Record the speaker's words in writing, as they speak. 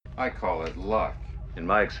I call it luck. In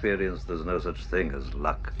my experience, there's no such thing as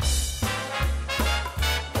luck.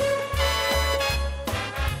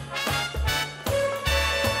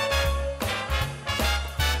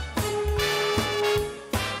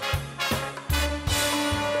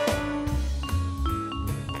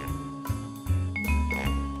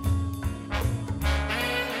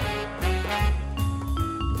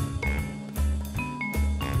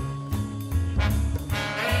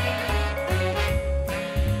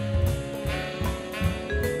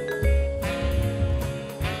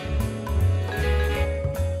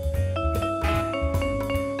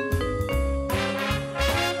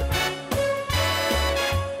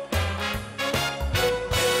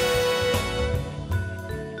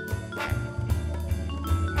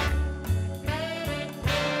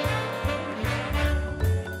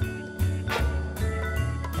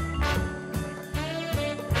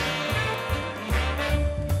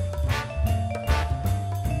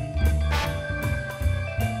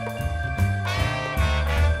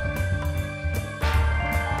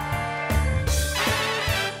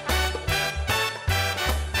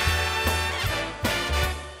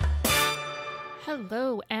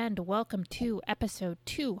 Hello and welcome to episode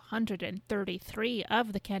 233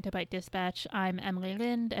 of the Cantobite Dispatch. I'm Emily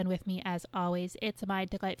Lind, and with me, as always, it's my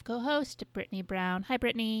delightful co-host, Brittany Brown. Hi,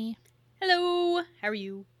 Brittany. Hello. How are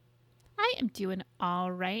you? I am doing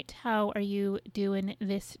all right. How are you doing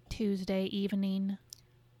this Tuesday evening?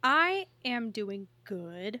 I am doing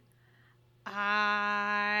good.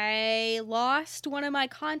 I lost one of my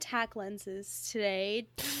contact lenses today,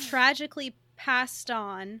 tragically passed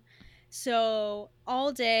on. So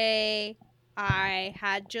all day I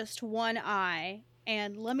had just one eye,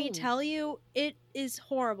 and let me tell you, it is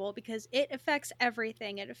horrible because it affects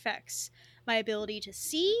everything. It affects my ability to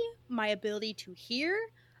see, my ability to hear,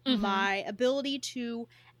 my ability to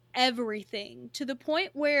everything, to the point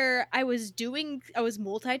where I was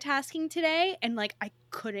multitasking today and I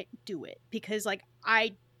couldn't do it because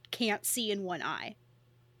I can't see in one eye.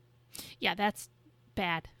 Yeah, that's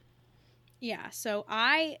bad. Yeah, so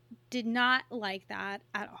I did not like that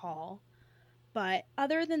at all. But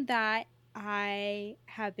other than that, I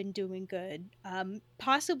have been doing good.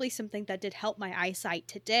 Possibly something that did help my eyesight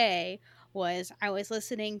today was I was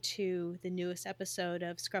listening to the newest episode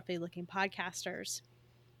of Scruffy Looking Podcasters.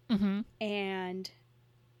 And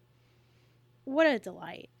what a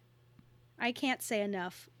delight. I can't say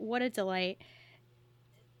enough. What a delight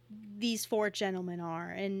these four gentlemen are.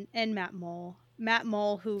 And Matt Mole. Matt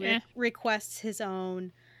Mole, who requests his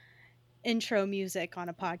own intro music on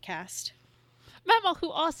a podcast. Matt Mole, who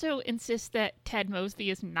also insists that Ted Mosby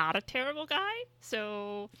is not a terrible guy,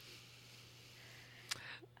 so...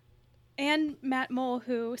 And Matt Mole,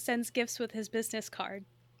 who sends gifts with his business card.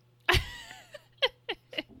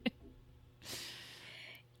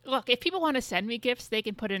 Look, if people want to send me gifts, they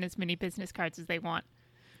can put in as many business cards as they want.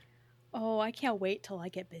 Oh, I can't wait till I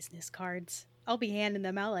get business cards. I'll be handing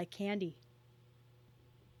them out like candy.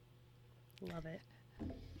 Love it.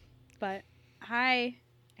 But I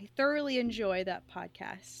thoroughly enjoy that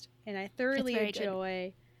podcast, and I thoroughly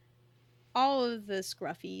enjoy all of the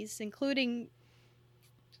Scruffies, including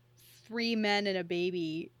 3 men and a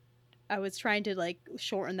baby. I was trying to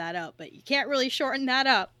shorten that up, but you can't really shorten that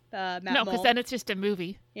up, Matt No, because then it's just a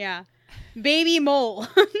movie. Yeah. Baby Mole.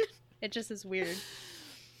 It just is weird.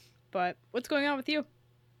 But what's going on with you?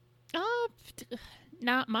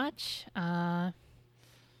 Not much.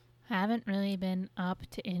 Haven't really been up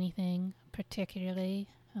to anything particularly.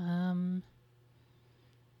 Not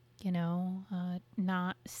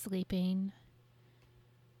sleeping.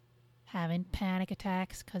 Having panic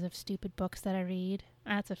attacks because of stupid books that I read.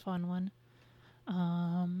 That's a fun one.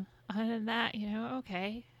 Other than that,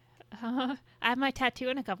 okay. I have my tattoo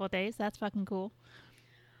in a couple of days. That's fucking cool.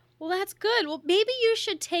 Well, that's good. Well, maybe you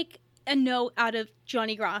should take a note out of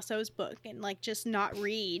Johnny Grasso's book and just not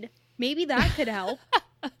read. Maybe that could help.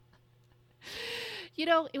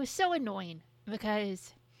 It was so annoying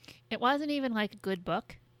because it wasn't even a good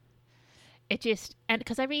book. It just, and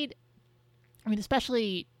because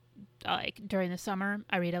especially during the summer,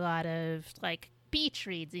 I read a lot of beach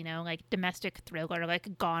reads, domestic thriller,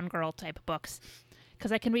 Gone Girl type books,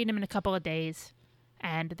 because I can read them in a couple of days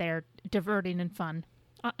and they're diverting and fun.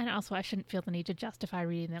 And also, I shouldn't feel the need to justify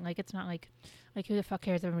reading them. It's not who the fuck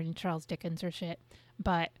cares if I'm reading Charles Dickens or shit.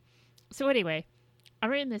 But, so anyway, I'm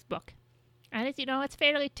reading this book. And it's, it's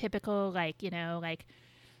fairly typical,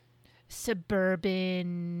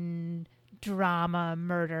 suburban drama,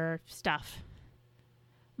 murder stuff.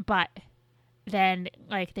 But then,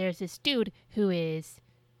 there's this dude who is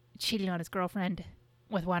cheating on his girlfriend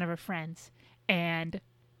with one of her friends. And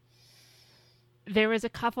there was a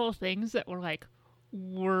couple of things that were like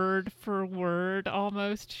word for word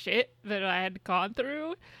almost shit that I had gone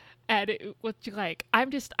through. And it was like, I'm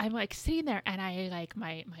like sitting there and I like,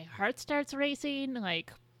 my heart starts racing.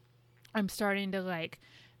 Like I'm starting to like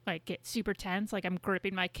get super tense. Like I'm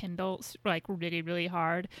gripping my Kindle like really, really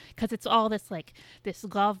hard. Cause it's all this like this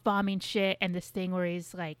love bombing shit. And this thing where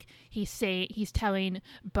he's like, he's telling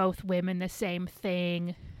both women the same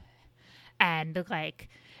thing. And like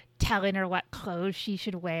telling her what clothes she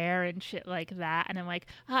should wear and shit like that. And I'm like,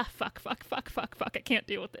 fuck. I can't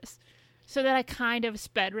deal with this. So then I kind of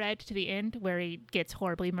sped read to the end where he gets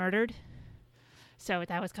horribly murdered. So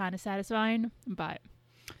that was kind of satisfying, but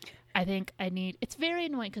I think it's very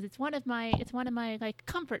annoying because it's one of my like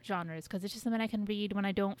comfort genres because it's just something I can read when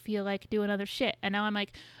I don't feel like doing other shit. And now I'm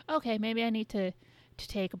like, okay, maybe I need to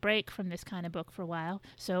take a break from this kind of book for a while.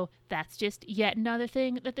 So that's just yet another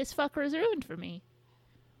thing that this fucker has ruined for me.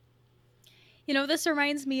 You know, this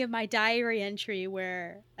reminds me of my diary entry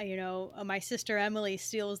where, my sister Emily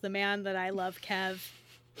steals the man that I love, Kev.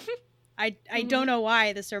 I don't know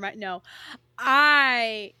why this no.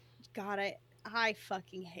 I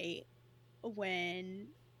fucking hate when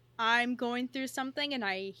I'm going through something and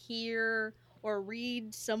I hear or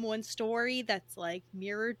read someone's story that's like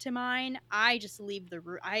mirrored to mine. I just leave the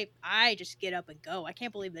room. I just get up and go. I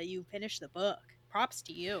can't believe that you finished the book. Props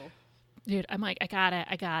to you. Dude, I'm like, I gotta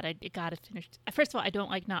finish. First of all, I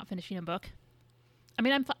don't like not finishing a book. I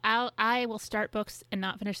mean, I will start books and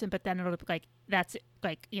not finish them, but then it'll be like, that's it.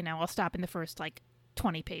 Like, I'll stop in the first like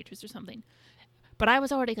 20 pages or something. But I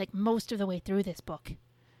was already like most of the way through this book.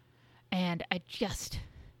 And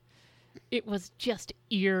it was just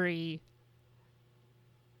eerie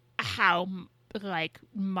how like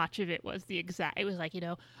much of it was it was like,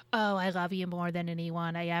 oh, I love you more than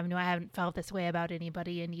anyone. I haven't felt this way about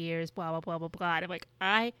anybody in years, blah, blah, blah, blah, blah. And I'm like,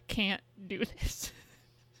 I can't do this.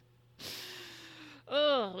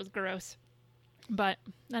 Oh, it was gross. But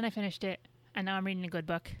then I finished it and now I'm reading a good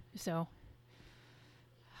book. So,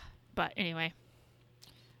 but anyway,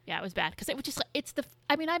 yeah, it was bad because it was just,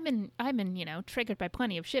 I've been, triggered by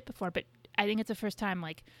plenty of shit before, but I think it's the first time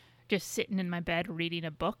like just sitting in my bed reading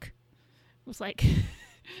a book was like,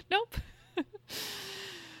 nope.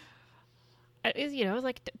 It was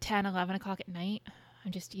like 10, 11 o'clock at night.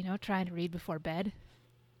 I'm just, trying to read before bed.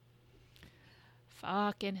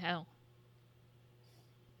 Fucking hell.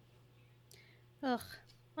 Ugh,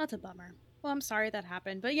 that's a bummer. Well, I'm sorry that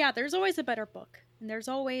happened. But yeah, there's always a better book. And there's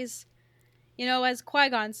always, as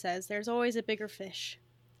Qui-Gon says, there's always a bigger fish.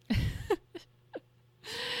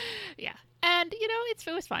 Yeah. And,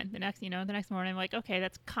 it was fine. The next morning, I'm like, okay,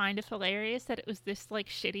 that's kind of hilarious that it was this, like,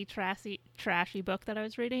 shitty, trashy book that I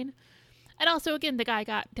was reading. And also, again, the guy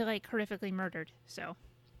got, like, horrifically murdered, so.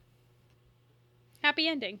 Happy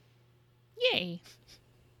ending. Yay.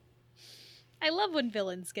 I love when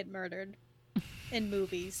villains get murdered in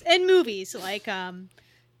movies. In movies, like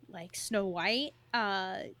Snow White,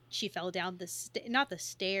 she fell down not the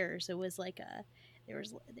stairs, it was like there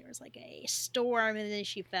was like a storm and then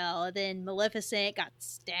she fell, and then Maleficent got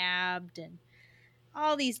stabbed, and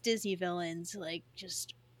all these Disney villains like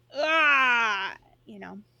just but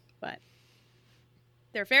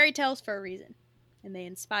they're fairy tales for a reason, and they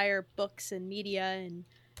inspire books and media, and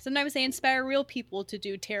sometimes they inspire real people to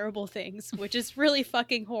do terrible things, which is really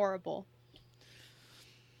fucking horrible.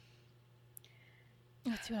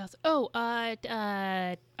 Let's see what else. Oh,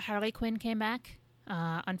 Harley Quinn came back.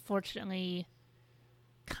 Unfortunately,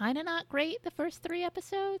 kind of not great the first 3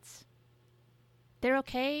 episodes. They're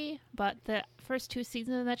okay, but the first 2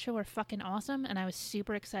 seasons of that show were fucking awesome, and I was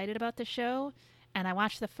super excited about the show. And I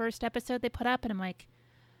watched the first episode they put up, and I'm like,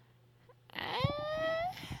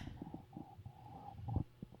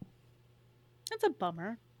 That's a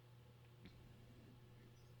bummer.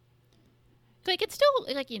 Like, it's still,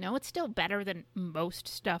 like, it's still better than most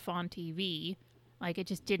stuff on TV. Like, it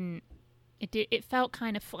just didn't, it felt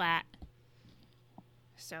kind of flat.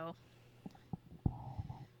 So.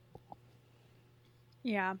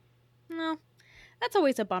 Yeah. Well, that's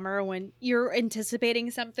always a bummer when you're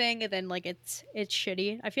anticipating something and then, like, it's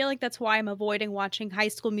shitty. I feel like that's why I'm avoiding watching High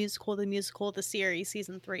School Musical, the series,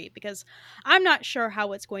 season 3, because I'm not sure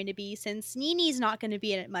how it's going to be, since Nini's not going to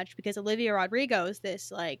be in it much because Olivia Rodrigo is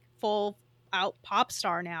this, like, full out pop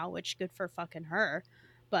star now, which good for fucking her.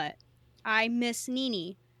 But I miss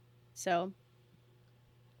Nini. So.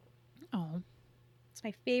 Oh. It's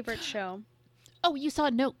my favorite show. Oh, you saw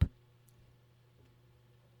Nope.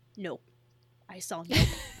 Nope. I saw Nope.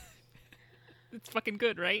 It's fucking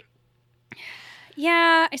good, right?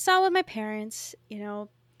 Yeah, I saw it with my parents.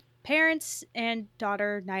 Parents and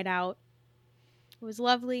daughter night out. It was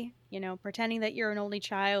lovely. you know, pretending that you're an only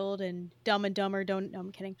child and Dumb and Dumber don't. No,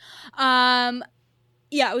 I'm kidding.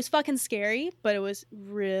 Yeah, it was fucking scary, but it was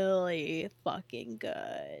really fucking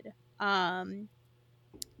good. Keke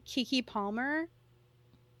Palmer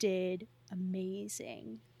did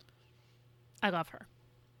amazing. I love her.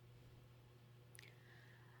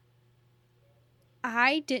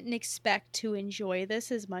 I didn't expect to enjoy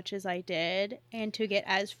this as much as I did and to get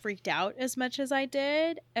as freaked out as much as I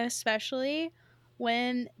did, especially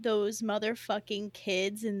when those motherfucking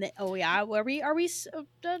kids in the Spoilers.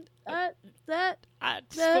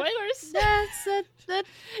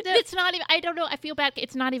 It's not even. I don't know. I feel bad.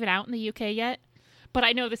 It's not even out in the UK yet, but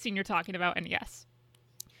I know the scene you're talking about, and yes,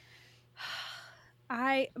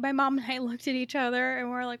 my mom and I looked at each other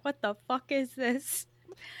and we're like, "What the fuck is this?"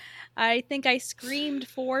 I think I screamed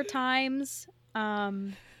 4 times.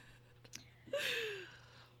 But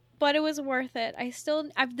it was worth it.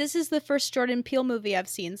 This is the first Jordan Peele movie I've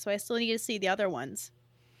seen, so I still need to see the other ones.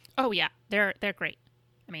 oh yeah, they're great.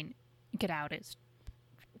 I mean, Get Out is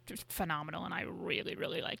just phenomenal, and I really,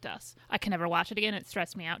 really liked Us. I can never watch it again. It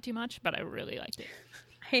stressed me out too much, but I really liked it.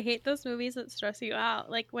 I hate those movies that stress you out.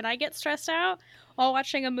 Like, when I get stressed out while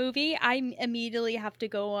watching a movie, I immediately have to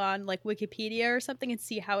go on, like, Wikipedia or something and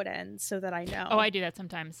see how it ends so that I know. Oh, I do that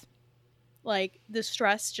sometimes. Like, the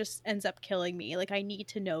stress just ends up killing me. Like, I need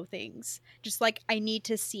to know things. Just, like, I need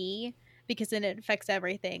to see, because then it affects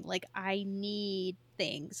everything. Like, I need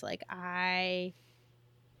things. Like, I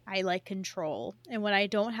like control. And when I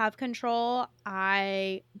don't have control,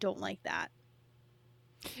 I don't like that.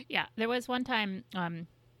 Yeah, there was one time,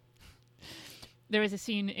 there was a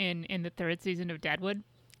scene in the 3rd season of Deadwood,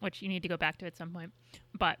 which you need to go back to at some point,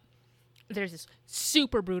 but there's this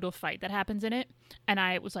super brutal fight that happens in it, and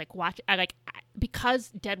I was like, because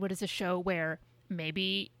Deadwood is a show where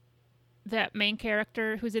maybe the main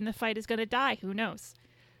character who's in the fight is going to die, who knows?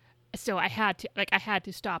 So I had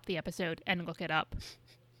to stop the episode and look it up,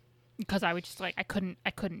 because I was just like, I couldn't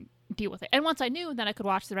deal with it. And once I knew, then I could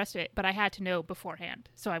watch the rest of it, but I had to know beforehand,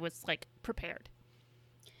 so I was like prepared.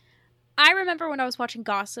 I remember when I was watching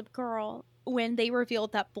Gossip Girl, when they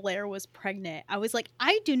revealed that Blair was pregnant, I was like,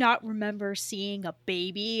 I do not remember seeing a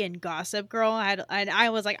baby in Gossip Girl. And I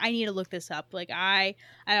was like, I need to look this up. Like, I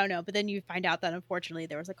don't know. But then you find out that unfortunately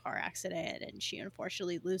there was a car accident and she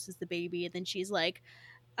unfortunately loses the baby. And then she's like,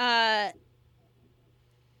 I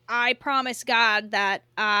promise God that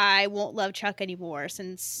I won't love Chuck anymore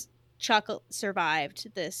since Chuck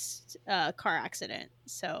survived this car accident.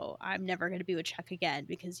 So I'm never going to be with Chuck again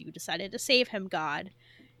because you decided to save him, God.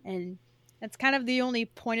 And that's kind of the only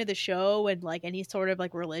point of the show when like any sort of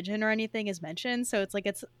like religion or anything is mentioned. So it's like,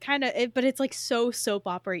 it's kind of it, but it's like so soap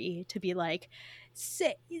opera-y to be like,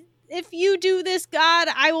 if you do this, God,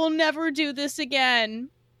 I will never do this again.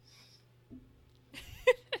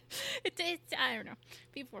 It's I don't know.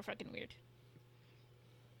 People are fucking weird.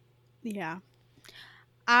 Yeah.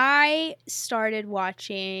 I started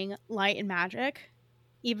watching Light and Magic,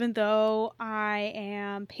 even though I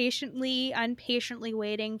am unpatiently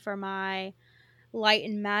waiting for my Light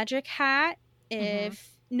and Magic hat.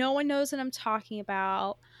 If no one knows what I'm talking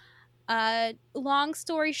about, long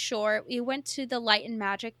story short, we went to the Light and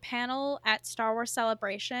Magic panel at Star Wars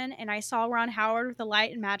Celebration, and I saw Ron Howard with the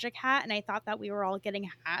Light and Magic hat, and I thought that we were all getting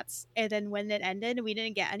hats. And then when it ended and we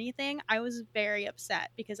didn't get anything, I was very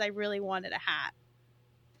upset because I really wanted a hat.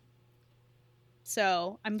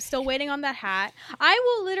 So I'm still waiting on that hat. I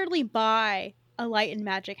will literally buy a Light and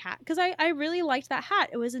Magic hat because I really liked that hat.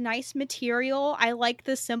 It was a nice material. I like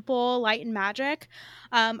the simple Light and Magic.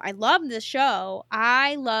 I love this show.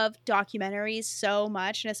 I love documentaries so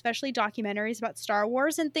much, and especially documentaries about Star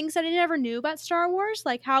Wars and things that I never knew about Star Wars,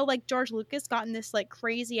 like how like George Lucas got in this like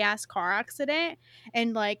crazy ass car accident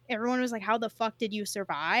and like everyone was like, how the fuck did you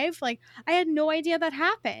survive? Like, I had no idea that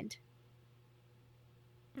happened.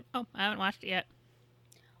 Oh, I haven't watched it yet.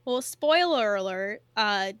 Well, spoiler alert,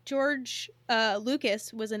 George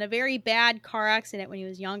Lucas was in a very bad car accident when he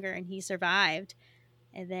was younger, and he survived.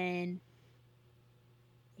 And then,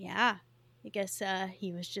 yeah, I guess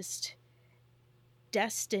he was just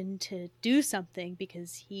destined to do something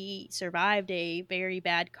because he survived a very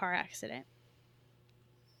bad car accident.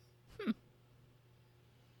 The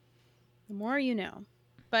more you know.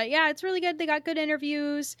 But yeah, it's really good. They got good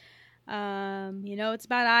interviews. It's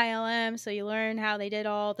about ILM, so you learn how they did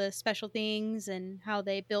all the special things and how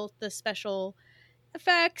they built the special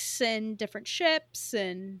effects and different ships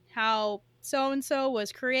and how so-and-so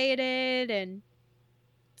was created, and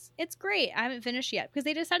it's great. I haven't finished yet because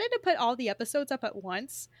they decided to put all the episodes up at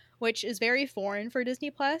once, which is very foreign for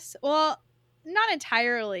Disney Plus. Well, not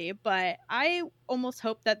entirely, but I almost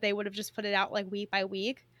hoped that they would have just put it out like week by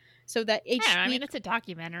week So that each Yeah, I week, mean, it's a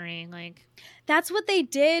documentary. Like, that's what they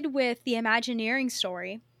did with the Imagineering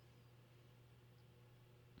story,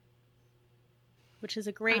 which is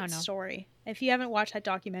a I great don't know. story. If you haven't watched that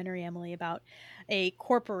documentary, Emily, about a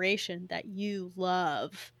corporation that you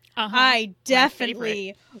love, I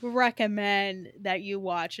definitely recommend that you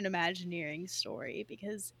watch an Imagineering story,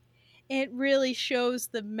 because it really shows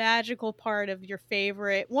the magical part of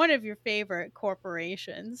one of your favorite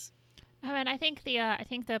corporations. I mean, I think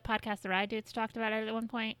the podcast The Ride Dudes talked about it at one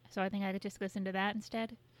point, so I think I could just listen to that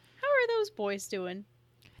instead. How are those boys doing?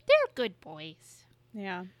 They're good boys.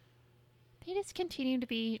 Yeah. They just continue to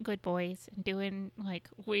be good boys and doing like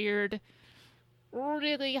weird,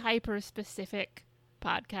 really hyper specific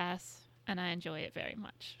podcasts, and I enjoy it very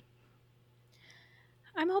much.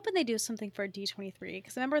 I'm hoping they do something for D23,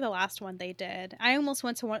 because I remember the last one they did. I almost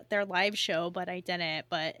went to their live show, but I didn't.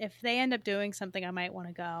 But if they end up doing something, I might want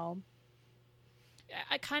to go.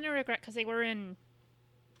 I kind of regret, because they were in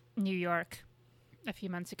New York a few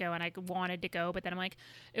months ago, and I wanted to go, but then I'm like,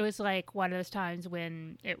 it was like one of those times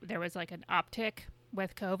when there was like an uptick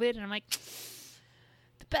with COVID, and I'm like,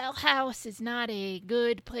 the Bell House is not a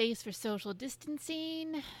good place for social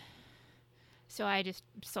distancing. So I just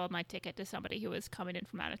sold my ticket to somebody who was coming in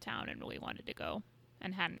from out of town and really wanted to go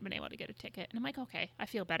and hadn't been able to get a ticket. And I'm like, okay, I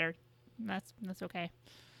feel better. That's okay.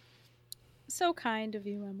 So kind of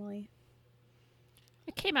you, Emily.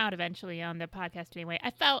 It came out eventually on the podcast anyway.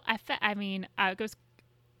 I mean, I was,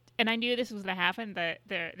 and I knew this was going to happen.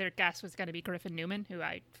 Their guest was going to be Griffin Newman, who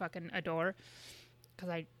I fucking adore,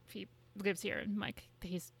 because he lives here, and like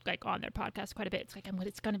he's like on their podcast quite a bit. It's like,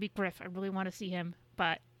 it's going to be Griff. I really want to see him,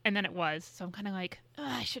 and then it was. So I'm kind of like,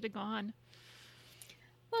 I should have gone.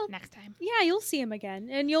 Well, next time. Yeah, you'll see him again,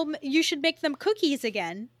 and you should make them cookies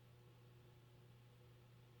again.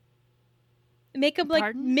 Make them like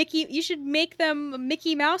Pardon? Mickey. You should make them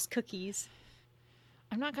Mickey Mouse cookies.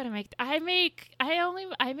 I'm not gonna make. I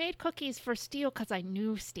made cookies for Steele because I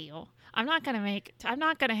knew Steele. I'm not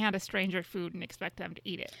gonna hand a stranger food and expect them to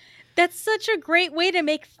eat it. That's such a great way to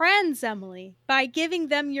make friends, Emily, by giving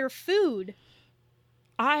them your food.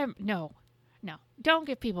 No. Don't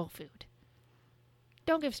give people food.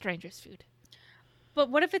 Don't give strangers food. But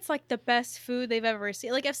what if it's like the best food they've ever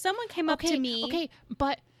seen? Like if someone came up to me, okay,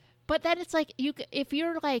 but then it's like if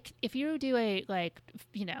you do a like,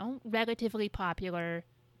 you know, relatively popular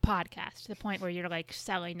podcast to the point where you're like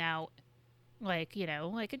selling out, like, you know,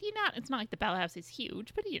 like it's not like the Bell House is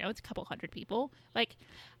huge, but you know, it's a couple hundred people. Like,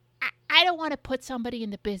 I don't want to put somebody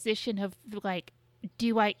in the position of like,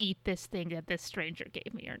 do I eat this thing that this stranger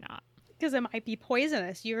gave me or not? Because it might be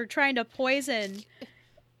poisonous. You're trying to poison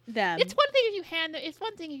them. It's one thing if it's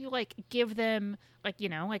one thing if you like give them like, you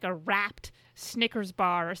know, like a wrapped Snickers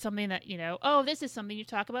bar or something that, you know, oh, this is something you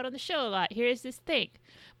talk about on the show a lot. Here's this thing.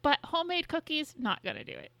 But homemade cookies, not gonna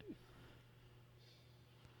do it.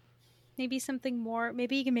 Maybe something more.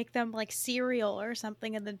 Maybe you can make them like cereal or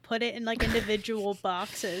something and then put it in like individual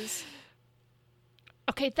boxes.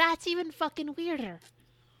 Okay, that's even fucking weirder.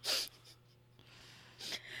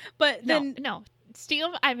 But then no.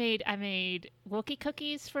 Steele, I made Wookie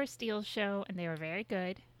cookies for Steele's show, and they were very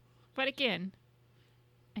good. But again,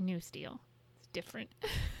 I knew Steele. It's different.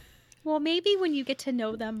 Well, maybe when you get to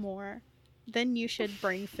know them more, then you should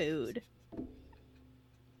bring food.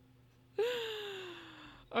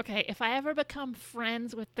 Okay, if I ever become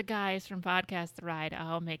friends with the guys from Podcast The Ride,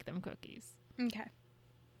 I'll make them cookies.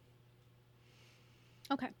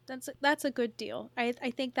 Okay, that's a good deal. I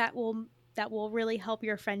think that will really help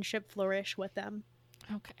your friendship flourish with them.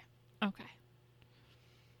 Okay.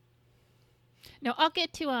 No, I'll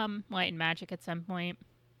get to Light and Magic at some point.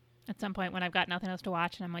 At some point when I've got nothing else to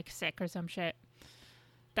watch and I'm like sick or some shit.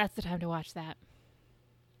 That's the time to watch that.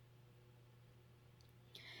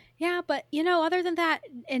 Yeah, but you know, other than that,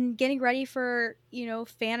 and getting ready for, you know,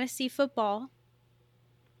 fantasy football.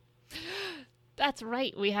 That's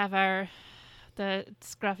right. We have the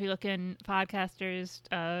scruffy looking podcasters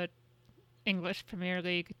English Premier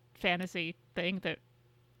League fantasy thing that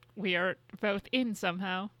we are both in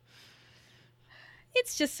somehow.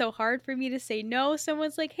 It's just so hard for me to say no.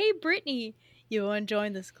 Someone's like, "Hey, Brittany, you want to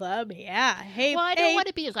join this club?" Yeah. Hey. Well, I don't want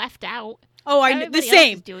to be left out. Oh, I know the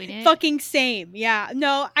same. Doing it. Fucking same. Yeah.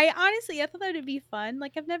 No, I thought that would be fun.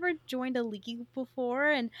 Like, I've never joined a league before,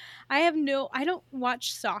 and I don't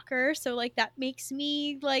watch soccer, so like that makes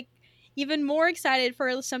me like even more excited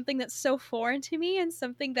for something that's so foreign to me and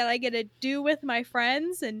something that I get to do with my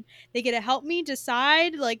friends, and they get to help me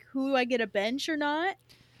decide like who I get to bench or not.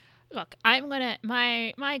 Look,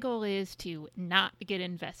 my goal is to not get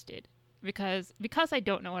invested because I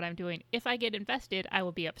don't know what I'm doing. If I get invested, I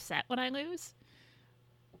will be upset when I lose.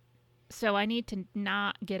 So I need to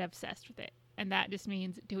not get obsessed with it. And that just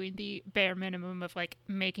means doing the bare minimum of like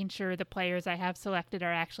making sure the players I have selected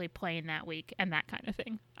are actually playing that week and that kind of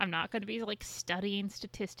thing. I'm not going to be like studying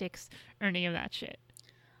statistics or any of that shit.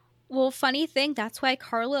 Well, funny thing, that's why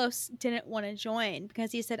Carlos didn't want to join,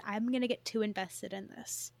 because he said, I'm going to get too invested in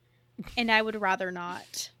this. And I would rather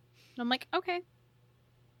not. And I'm like, okay.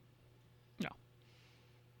 No.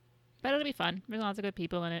 But it'll be fun. There's lots of good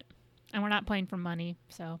people in it. And we're not playing for money,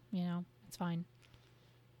 so, you know, it's fine.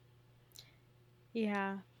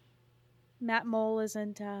 Yeah. Matt Mole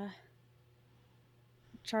isn't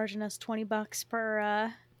charging us $20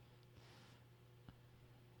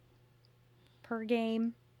 per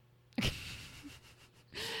game.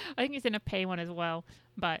 I think he's going to pay one as well,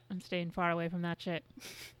 but I'm staying far away from that shit.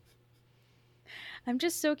 I'm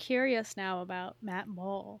just so curious now about Matt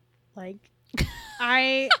Mole. Like,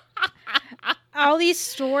 all these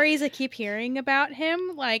stories I keep hearing about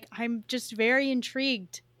him, like, I'm just very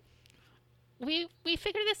intrigued. We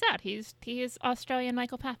figured this out. He is Australian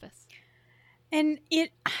Michael Pappas. And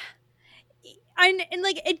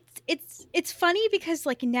it's funny because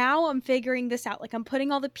like now I'm figuring this out. Like I'm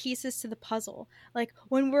putting all the pieces to the puzzle. Like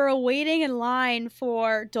when we're waiting in line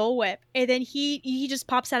for Dole Whip, and then he just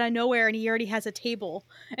pops out of nowhere and he already has a table.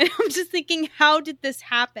 And I'm just thinking, how did this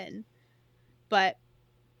happen? But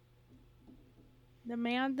the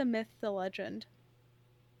man, the myth, the legend.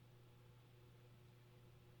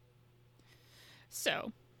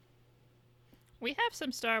 So, we have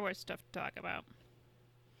some Star Wars stuff to talk about.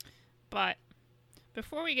 But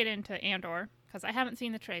before we get into Andor, because I haven't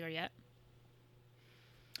seen the trailer yet,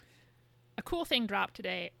 a cool thing dropped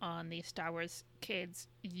today on the Star Wars Kids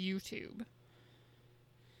YouTube.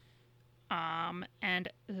 And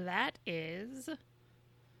that is...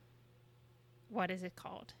 what is it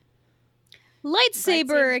called?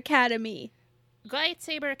 Lightsaber Academy.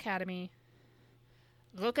 Lightsaber Academy.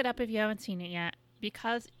 Look it up if you haven't seen it yet,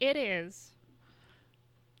 because it is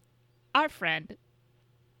our friend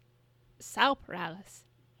Sal Perales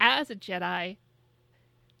as a Jedi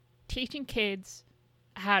teaching kids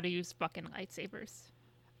how to use fucking lightsabers.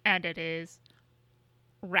 And it is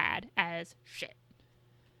rad as shit.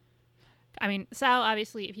 I mean, Sal,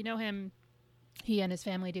 obviously, if you know him, he and his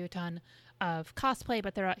family do a ton of cosplay,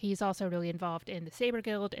 but he's also really involved in the Saber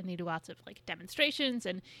Guild, and they do lots of like demonstrations,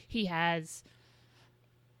 and he has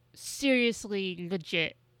seriously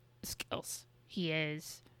legit skills. He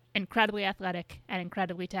is incredibly athletic and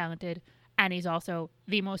incredibly talented, and he's also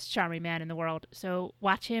the most charming man in the world. So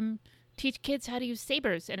watch him teach kids how to use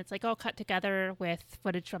sabers, and it's like all cut together with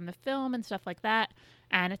footage from the film and stuff like that,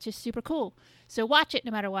 and it's just super cool. So watch it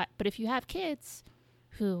no matter what. But if you have kids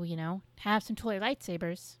who, you know, have some toy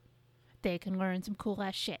lightsabers, they can learn some cool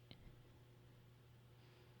ass shit.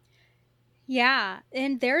 Yeah,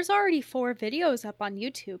 and there's already 4 videos up on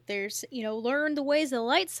YouTube. There's, you know, learn the ways of the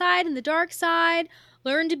light side and the dark side,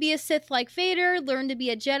 learn to be a Sith like Vader, learn to be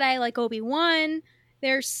a Jedi like Obi-Wan.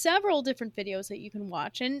 There's several different videos that you can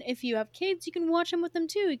watch, and if you have kids, you can watch them with them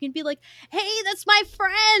too. You can be like, hey, that's my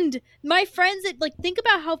friend! My friends that, like, think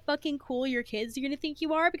about how fucking cool your kids are gonna think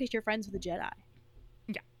you are because you're friends with a Jedi.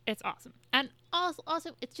 Yeah, it's awesome. And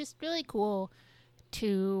also it's just really cool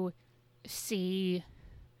to see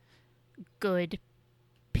good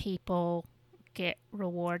people get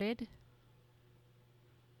rewarded.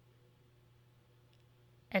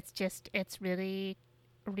 It's really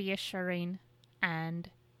reassuring, and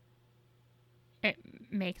it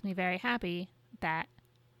makes me very happy that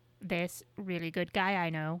this really good guy I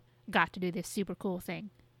know got to do this super cool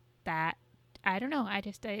thing that, I don't know,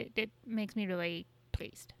 it makes me really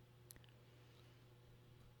pleased.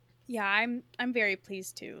 Yeah, I'm very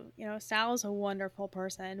pleased too. You know, Sal's a wonderful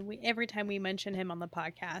person. Every time we mention him on the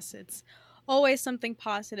podcast, it's always something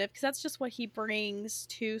positive because that's just what he brings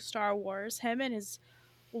to Star Wars. Him and his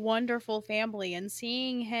wonderful family, and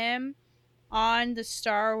seeing him on the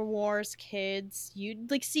Star Wars Kids, you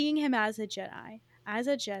like seeing him as a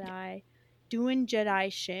Jedi, doing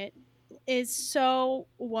Jedi shit is so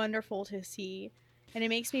wonderful to see, and it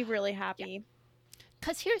makes me really happy.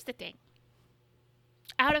 'Cause here's the thing.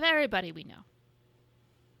 Out of everybody we know,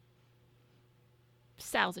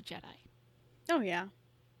 Sal's a Jedi. Oh, yeah.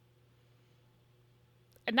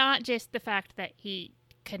 Not just the fact that he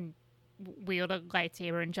can wield a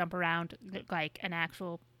lightsaber and jump around like an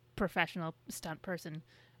actual professional stunt person,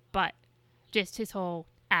 but just his whole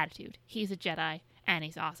attitude. He's a Jedi, and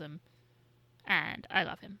he's awesome, and I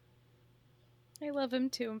love him. I love him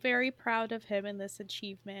too. I'm very proud of him in this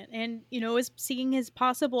achievement, and you know, is seeing his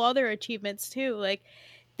possible other achievements too. Like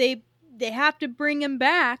they have to bring him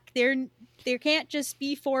back. There can't just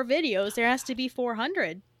be 4 videos. There has to be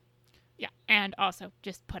 400. Yeah, and also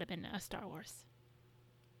just put him in a Star Wars.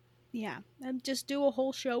 Yeah, and just do a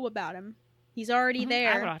whole show about him. He's already I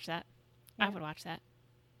there. would watch that. Yeah. I would watch that.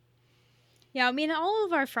 Yeah, I mean, all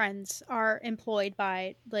of our friends are employed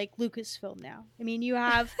by, like, Lucasfilm now. I mean, you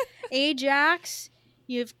have Ajax,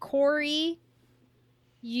 you have Corey,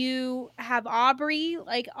 you have Aubrey.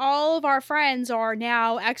 Like, all of our friends are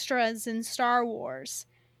now extras in Star Wars.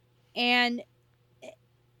 And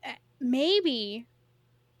maybe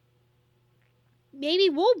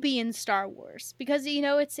we'll be in Star Wars because, you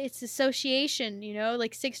know, it's association, you know,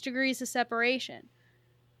 like 6 degrees of separation.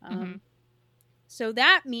 So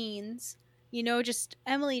that means, you know, just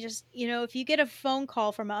Emily, just, you know, if you get a phone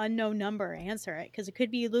call from an unknown number, answer it, because it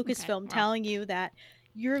could be Lucasfilm telling you that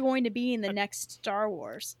you're going to be in the next Star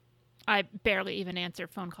Wars. I barely even answer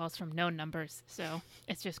phone calls from known numbers, so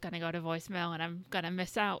it's just going to go to voicemail and I'm going to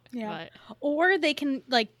miss out. Yeah. But... Or they can,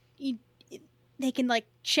 like, they can, like,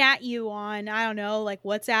 chat you on, I don't know, like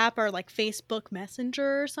WhatsApp or like Facebook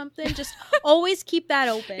Messenger or something. Just always keep that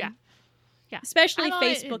open. Yeah. Yeah. Especially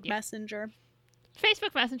Facebook Messenger.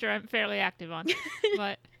 Facebook Messenger I'm fairly active on,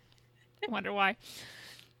 but I wonder why.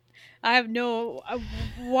 I have no...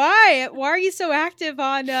 why? Why are you so active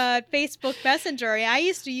on Facebook Messenger? I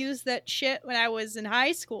used to use that shit when I was in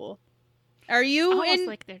high school. Are you almost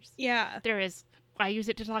like there's... Yeah. There is. I use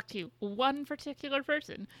it to talk to one particular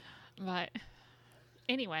person. But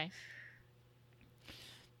anyway.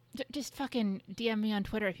 Just fucking DM me on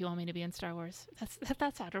Twitter if you want me to be in Star Wars.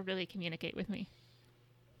 That's how to really communicate with me.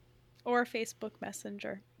 Or Facebook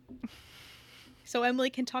Messenger. So Emily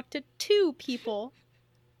can talk to 2 people.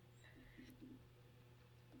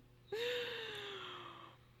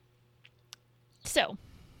 So,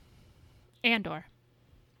 Andor.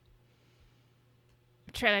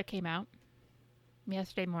 The trailer came out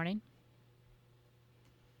yesterday morning.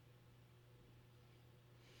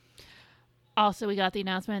 Also, we got the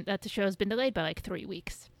announcement that the show has been delayed by like 3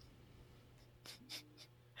 weeks.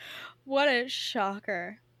 What a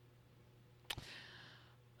shocker.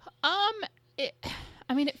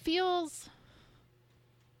 It feels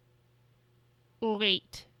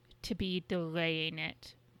late to be delaying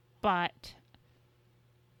it, but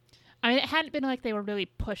it hadn't been like they were really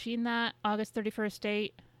pushing that August 31st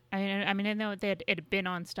date. I know it had been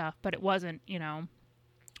on stuff, but it wasn't, you know,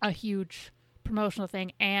 a huge promotional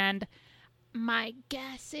thing. And my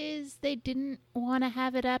guess is they didn't want to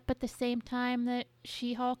have it up at the same time that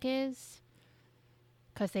She-Hulk is,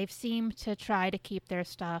 because they've seemed to try to keep their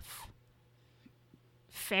stuff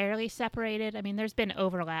fairly separated. I mean, there's been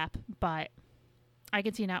overlap, but I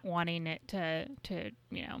can see not wanting it to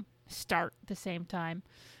you know, start the same time.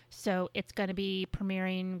 So it's going to be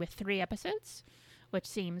premiering with 3 episodes, which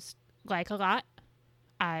seems like a lot.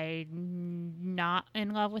 I'm not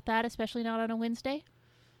in love with that, especially not on a Wednesday.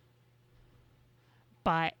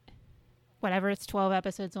 But whatever, it's 12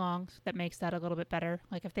 episodes long, that makes that a little bit better.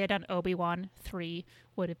 Like if they had done Obi-Wan, 3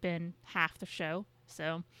 would have been half the show.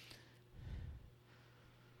 So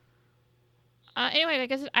anyway, I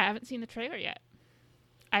guess I haven't seen the trailer yet.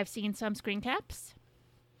 I've seen some screen caps.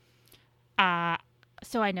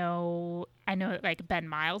 So I know like Ben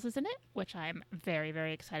Miles is in it, which I'm very,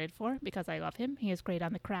 very excited for because I love him. He is great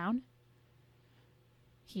on The Crown.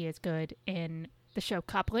 He is good in the show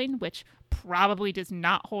Coupling, which probably does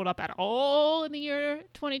not hold up at all in the year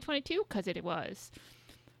 2022 because it was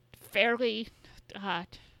fairly,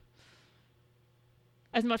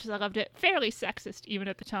 as much as I loved it, fairly sexist even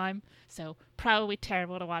at the time. So probably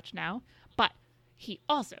terrible to watch now. But he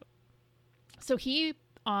also,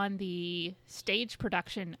 on the stage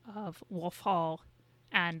production of Wolf Hall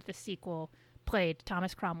and the sequel, played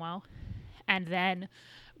Thomas Cromwell. And then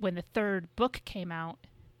when the 3rd book came out,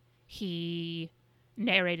 he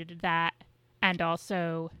narrated that and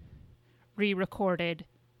also re-recorded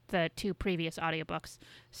the 2 previous audiobooks.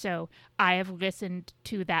 So I have listened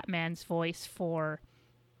to that man's voice for,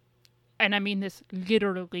 and I mean this,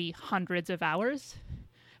 literally hundreds of hours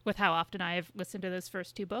with how often I have listened to those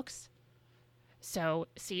first 2 books. So,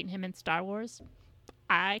 seeing him in Star Wars,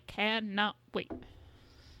 I cannot wait.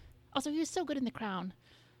 Also, he was so good in The Crown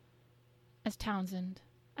as Townsend.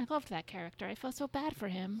 I loved that character. I felt so bad for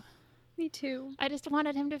him. Me too. I just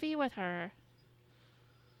wanted him to be with her.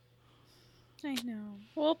 I know.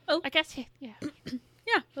 Well, I guess, yeah.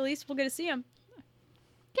 Yeah, at least we'll get to see him.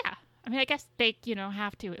 Yeah. I mean, I guess they, you know,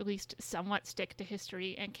 have to at least somewhat stick to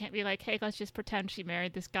history and can't be like, hey, let's just pretend she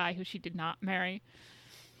married this guy who she did not marry.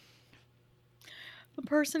 A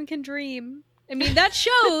person can dream. I mean, that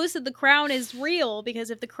shows that the crown is real, because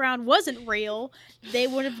if the crown wasn't real, they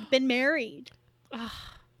would have been married. Ugh,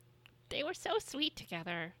 they were so sweet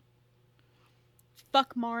together.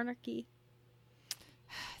 Fuck monarchy.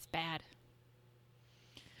 It's bad.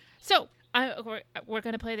 So, we're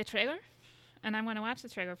going to play the trailer, and I'm going to watch the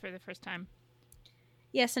trailer for the first time.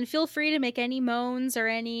 Yes, and feel free to make any moans or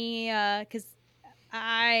any, because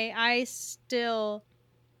I still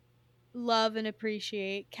love and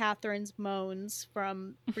appreciate Catherine's moans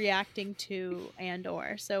from reacting to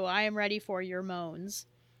Andor. So I am ready for your moans.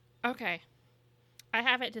 Okay. I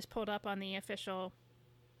have it just pulled up on the official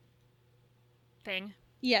thing.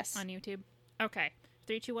 Yes. On YouTube. Okay.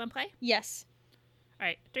 3, 2, 1, play? Yes. All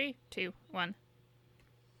right. 3, 2, 1.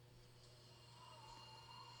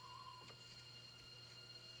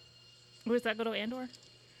 Was that little Andor?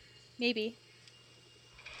 Maybe.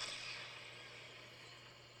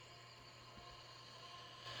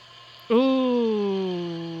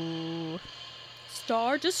 Ooh.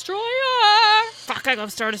 Star Destroyer! Fuck, I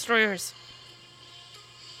love Star Destroyers.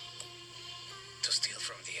 To steal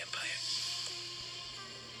from the Empire.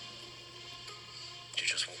 To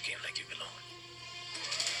just walk in like you belong.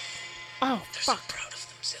 Oh, They're fuck. so proud of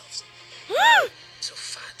themselves. So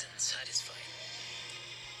fat and satisfied.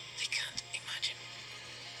 They can't imagine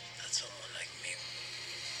that someone like me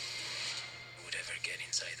would ever get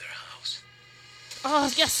inside their house.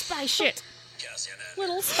 Oh, yes, spy shit. Cassian and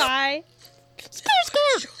Little spy.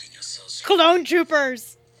 Scared. showing yourselves so Clone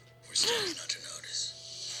troopers! we're supposed not to notice.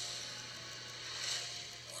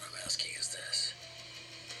 What I'm asking is this.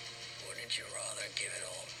 Wouldn't you rather give it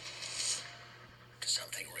all to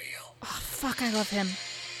something real? Oh, fuck, I love him.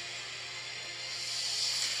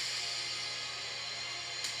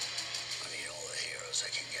 I need all the heroes I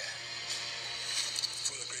can get.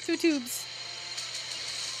 For the great 2 tubes.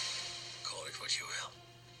 call it what you will.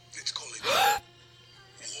 Let's call it war.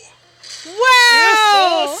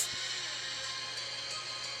 Wow!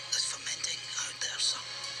 There's fermenting out there, son.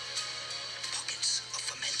 Pockets of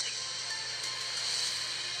fermenting.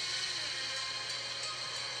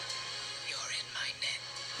 You're in my net.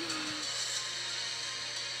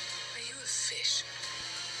 Are you a fish?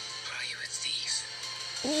 Or are you a thief?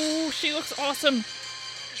 Ooh, she looks awesome.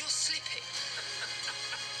 You're slipping.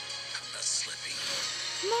 I'm not slipping.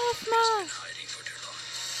 Mothma. Been hiding for too long.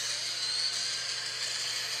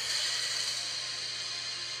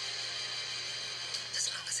 As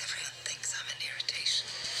long as everyone thinks I'm an irritation,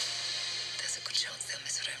 there's a good chance they'll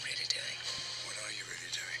miss what I'm really doing. What are you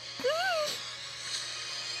really doing?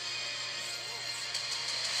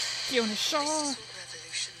 Fiona Shaw. This is what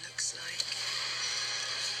revolution looks like.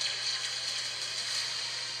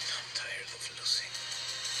 I'm tired of losing.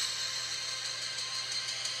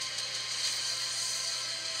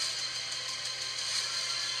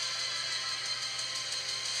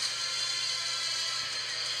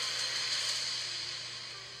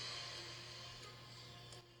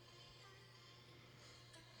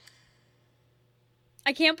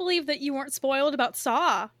 I can't believe that you weren't spoiled about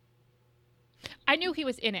Saw. I knew he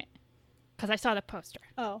was in it because I saw the poster,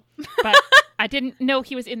 Oh. but I didn't know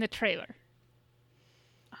he was in the trailer.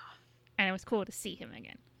 And it was cool to see him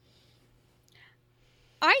again.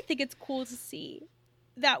 I think it's cool to see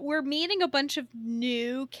that we're meeting a bunch of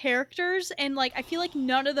new characters, and like I feel like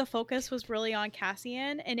none of the focus was really on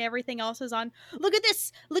Cassian, and everything else is on look at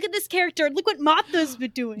this character, look what Mothma's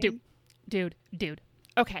been doing. Dude.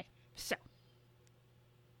 Okay, so.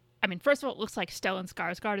 I mean, first of all, it looks like Stellan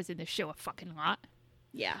Skarsgård is in this show a fucking lot.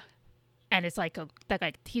 Yeah. And it's like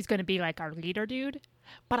he's going to be like our leader dude.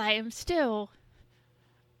 But I am still,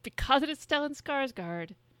 because it is Stellan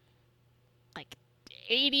Skarsgård, like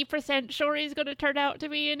 80% sure he's going to turn out to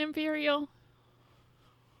be an Imperial.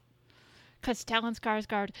 Because Stellan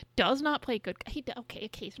Skarsgård does not play good guys. Okay,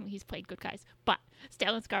 occasionally he's played good guys. But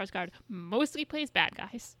Stellan Skarsgård mostly plays bad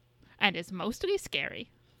guys. And is mostly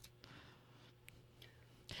scary.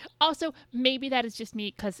 Also, maybe that is just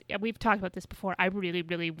me, because we've talked about this before. I really,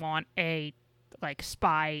 really want a, like,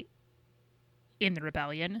 spy in the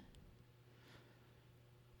rebellion.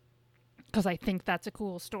 Because I think that's a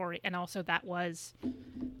cool story. And also that was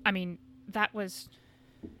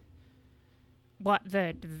what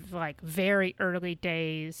the, like, very early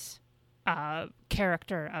days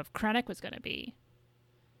character of Krennic was going to be.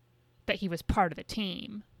 That he was part of the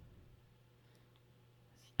team.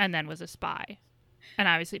 And then was a spy. And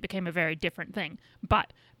obviously it became a very different thing.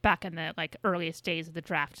 But back in the like earliest days of the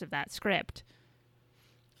drafts of that script.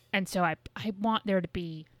 And so I want there to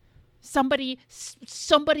be somebody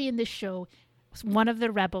in this show, one of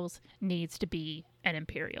the rebels needs to be an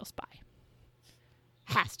Imperial spy.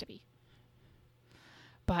 Has to be.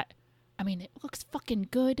 But, I mean, it looks fucking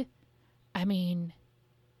good. I mean,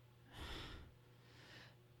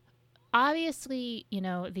 obviously, you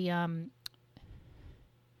know,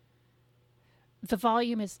 the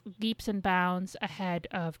volume is leaps and bounds ahead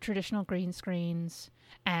of traditional green screens,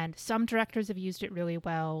 and some directors have used it really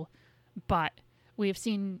well, but we have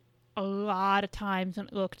seen a lot of times when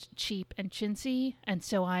it looked cheap and chintzy, and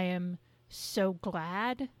so I am so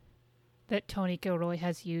glad that Tony Gilroy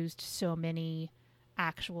has used so many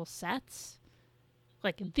actual sets.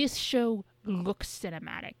 Like, this show looks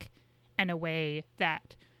cinematic in a way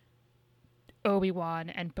that Obi-Wan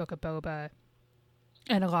and Book of Boba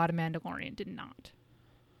and a lot of Mandalorian did not.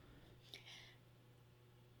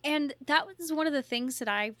 And that was one of the things that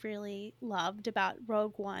I really loved about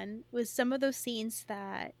Rogue One, was some of those scenes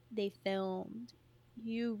that they filmed.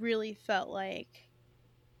 You really felt like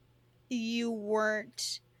you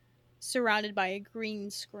weren't surrounded by a green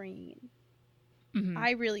screen. Mm-hmm.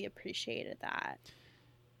 I really appreciated that.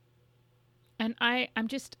 And I'm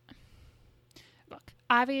just... Look,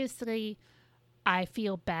 obviously, I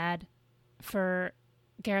feel bad for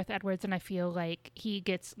Gareth Edwards, and I feel like he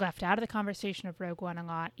gets left out of the conversation of Rogue One a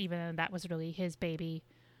lot, even though that was really his baby.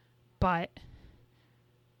 But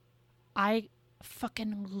I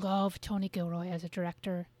fucking love Tony Gilroy as a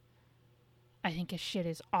director. I think his shit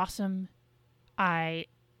is awesome.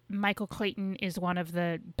 Michael Clayton is one of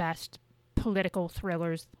the best political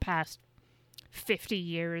thrillers the past 50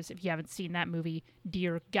 years. If you haven't seen that movie,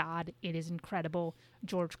 dear God, it is incredible.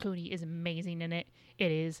 George Clooney is amazing in it.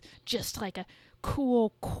 It is just like a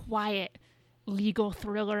cool, quiet legal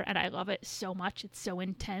thriller, and I love it so much. It's so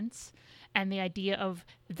intense, and the idea of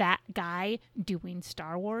that guy doing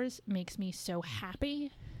Star Wars makes me so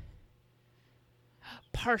happy,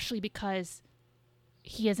 partially because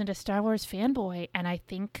he isn't a Star Wars fanboy, and I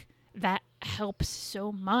think that helps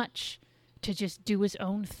so much to just do his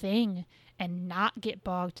own thing and not get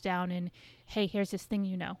bogged down in, hey, here's this thing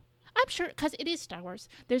you know. I'm sure, because it is Star Wars,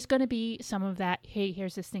 there's going to be some of that, hey,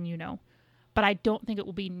 here's this thing you know. But I don't think it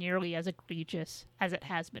will be nearly as egregious as it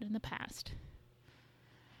has been in the past.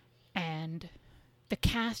 And the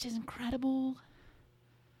cast is incredible.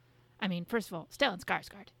 I mean, first of all, Stellan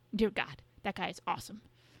Skarsgård. Dear God, that guy is awesome.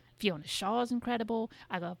 Fiona Shaw is incredible.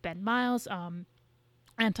 I love Ben Miles.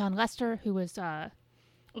 Anton Lesser, who was Qyburn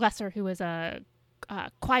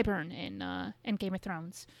in Game of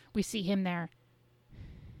Thrones. We see him there.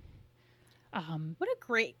 What a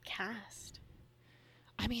great cast.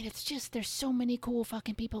 I mean, it's just, there's so many cool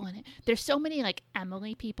fucking people in it. There's so many, like,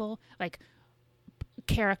 Emily people, like,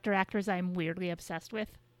 character actors I'm weirdly obsessed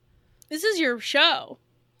with. This is your show.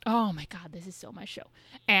 Oh my God, this is so my show.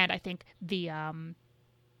 And I think the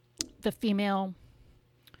female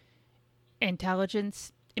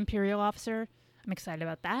intelligence Imperial officer, I'm excited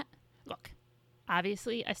about that. Look,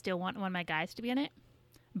 obviously, I still want one of my guys to be in it,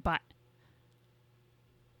 but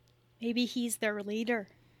maybe he's their leader.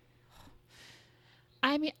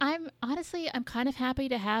 I mean, I'm kind of happy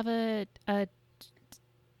to have a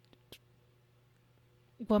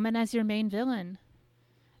woman as your main villain.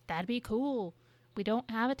 That'd be cool. We don't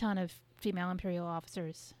have a ton of female Imperial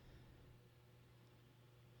officers.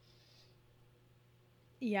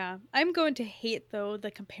 Yeah, I'm going to hate, though, the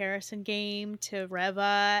comparison game to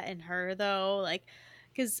Reva and her, though, like,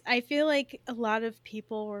 because I feel like a lot of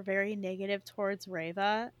people were very negative towards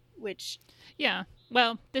Reva, which... Yeah,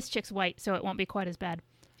 well, this chick's white, so it won't be quite as bad.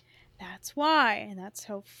 That's why, and that's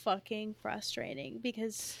so fucking frustrating,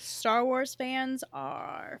 because Star Wars fans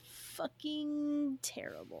are fucking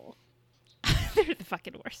terrible. They're the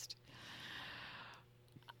fucking worst.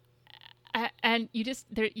 And there's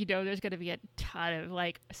going to be a ton of,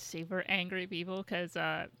 like, super angry people because,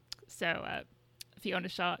 Fiona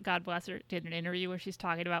Shaw, God bless her, did an interview where she's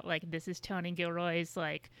talking about, like, this is Tony Gilroy's,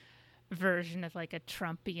 like, version of, like, a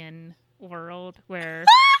Trumpian world where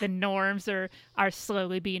the norms are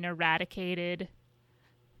slowly being eradicated.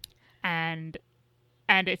 And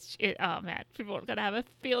oh man, people are going to have a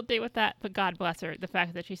field day with that, but God bless her. The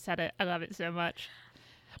fact that she said it, I love it so much.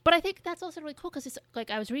 But I think that's also really cool because it's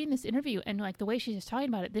like, I was reading this interview and like the way she's talking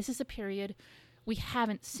about it, this is a period we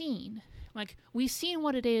haven't seen. Like, we've seen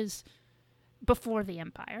what it is before the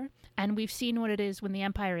Empire, and we've seen what it is when the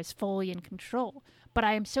Empire is fully in control. But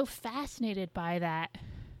I am so fascinated by that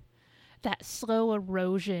slow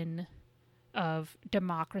erosion of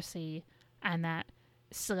democracy and that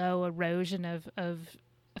slow erosion of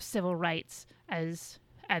civil rights as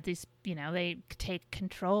these, they take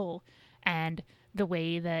control, and the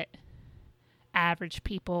way that average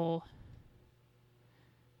people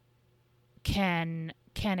can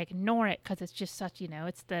ignore it because it's just such,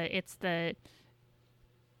 it's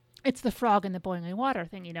the frog in the boiling water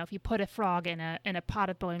thing. If you put a frog in a pot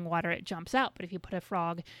of boiling water, it jumps out. But if you put a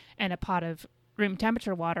frog in a pot of room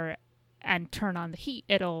temperature water and turn on the heat,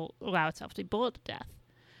 it'll allow itself to be boiled to death.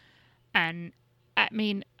 And I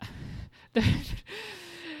mean, the,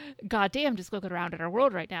 goddamn, just looking around at our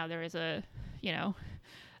world right now, there is a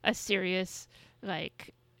serious,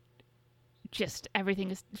 like, just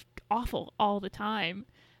everything is awful all the time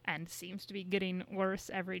and seems to be getting worse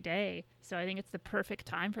every day. So I think it's the perfect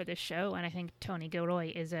time for this show, and I think Tony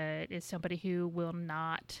Gilroy is somebody who will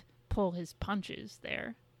not pull his punches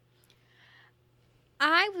there.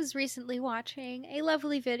 I was recently watching a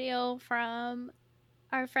lovely video from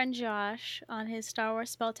our friend Josh on his Star Wars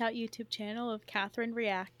Spelt Out YouTube channel of Catherine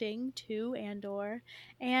reacting to Andor,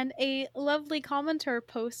 and a lovely commenter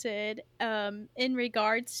posted in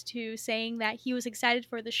regards to saying that he was excited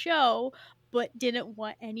for the show but didn't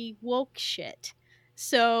want any woke shit.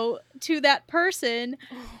 So to that person,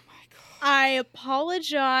 Oh my god. I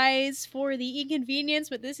apologize for the inconvenience,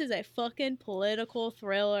 but this is a fucking political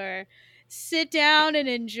thriller. Sit down and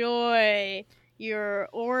enjoy your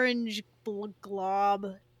orange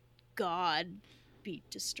glob god be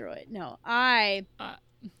destroyed. No,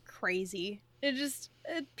 crazy. It just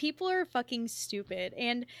people are fucking stupid,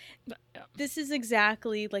 and this is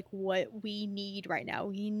exactly like what we need right now.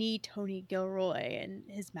 We need Tony Gilroy and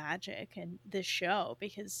his magic and this show,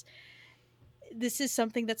 because this is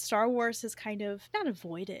something that Star Wars has kind of not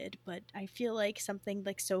avoided, but I feel like something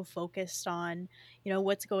like so focused on,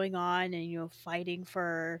 what's going on and, fighting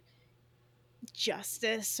for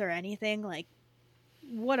justice or anything, like,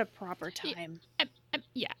 what a proper time.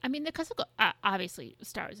 Yeah, I mean, because obviously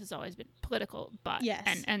Star Wars has always been political, but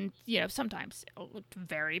yes, and sometimes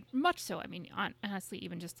very much so. I mean, honestly,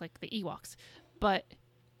 even just like the Ewoks, but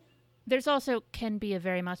there's also can be a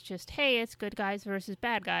very much just, hey, it's good guys versus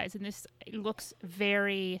bad guys, and this looks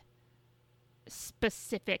very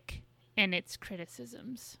specific in its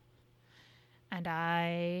criticisms, and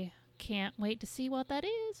I can't wait to see what that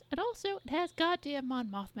is. And also, it has goddamn Mon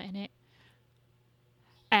Mothma in it,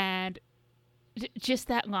 and just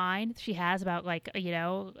that line she has about, like,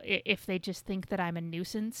 if they just think that I'm a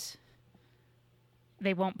nuisance,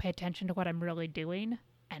 they won't pay attention to what I'm really doing.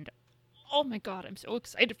 And oh my god, I'm so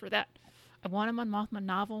excited for that. I want a Mon Mothma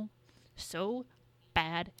novel so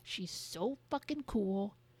bad. She's so fucking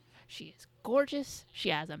cool. She is gorgeous. She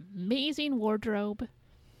has amazing wardrobe.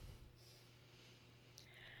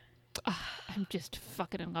 I'm just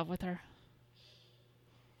fucking in love with her.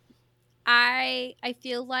 I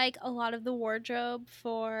feel like a lot of the wardrobe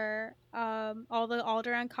for all the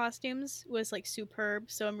Alderaan costumes was like superb,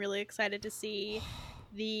 so I'm really excited to see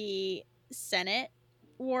the Senate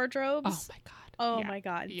wardrobes. Oh my god. Oh yeah. my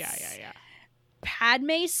god. Yeah.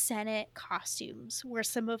 Padme's Senate costumes were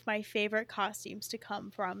some of my favorite costumes to come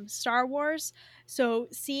from Star Wars. So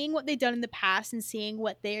seeing what they've done in the past and seeing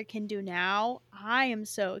what they can do now, I am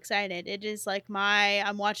so excited. It is like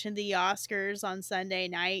I'm watching the Oscars on Sunday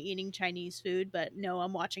night eating Chinese food, but no,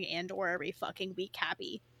 I'm watching Andor every fucking week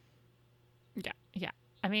happy. Yeah.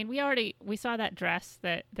 I mean, we saw that dress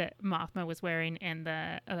that Mothma was wearing in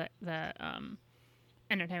the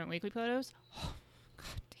Entertainment Weekly photos. Oh,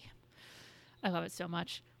 god damn. I love it so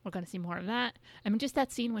much. We're going to see more of that. I mean, just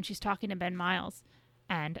that scene when she's talking to Ben Miles.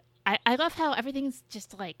 And I love how everything's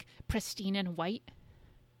just, like, pristine and white.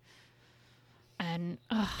 And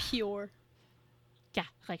pure. Yeah,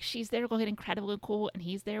 like, she's there looking incredible and cool, and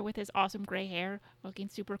he's there with his awesome gray hair looking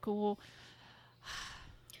super cool.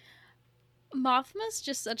 Mothma's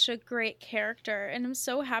just such a great character, and I'm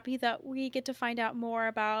so happy that we get to find out more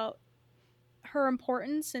about her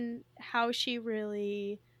importance and how she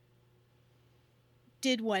really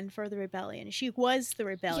did one for the rebellion. She was the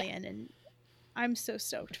rebellion, and I'm so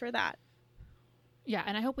stoked for that. Yeah,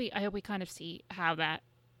 and I hope we kind of see how that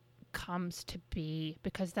comes to be,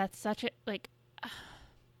 because that's such a, like,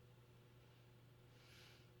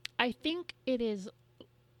 I think it is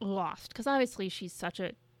lost, because obviously she's such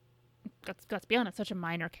a, let's be honest, such a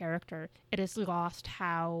minor character. It is lost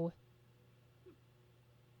how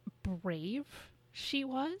brave she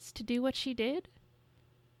was to do what she did.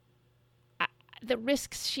 The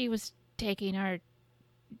risks she was taking are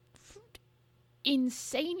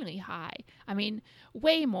insanely high. I mean,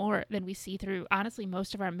 way more than we see through, honestly,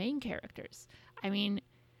 most of our main characters. I mean,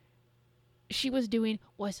 she was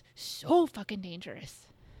so fucking dangerous.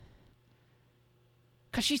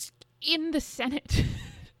 Because she's in the Senate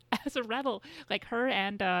as a rebel. Like, her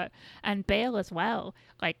and Bail as well.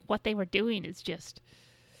 Like, what they were doing is just...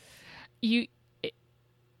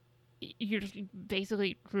 You're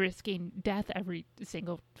basically risking death every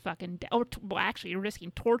single fucking day. Or, actually, you're risking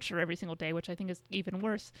torture every single day, which I think is even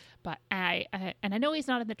worse. But I know he's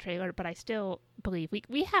not in the trailer, but I still believe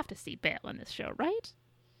we have to see Bail in this show, right?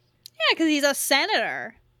 Yeah, because he's a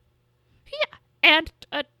senator. Yeah, and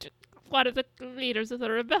one of the leaders of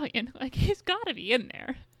the rebellion. Like, he's got to be in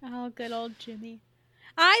there. Oh, good old Jimmy.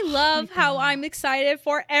 I love how I'm excited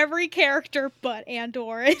for every character but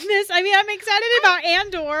Andor in this. I mean, I'm excited about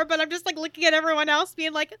Andor, but I'm just like looking at everyone else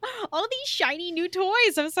being like, all these shiny new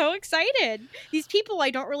toys. I'm so excited. These people I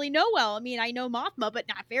don't really know well. I mean, I know Mothma, but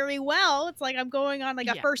not very well. It's like I'm going on like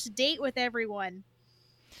a first date with everyone.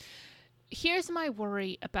 Here's my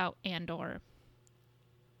worry about Andor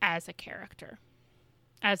as a character,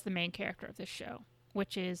 as the main character of this show,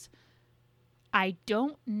 which is I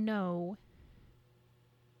don't know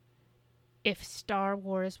if Star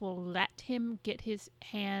Wars will let him get his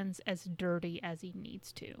hands as dirty as he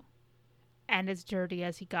needs to, and as dirty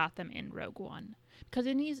as he got them in Rogue One. Because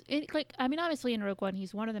obviously in Rogue One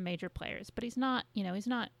he's one of the major players, but he's not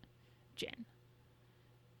Jin.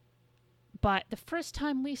 But the first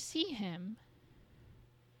time we see him,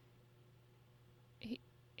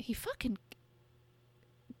 he fucking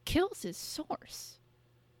kills his source,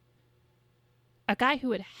 a guy who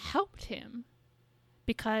had helped him,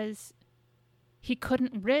 because he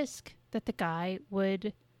couldn't risk that the guy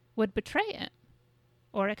would betray him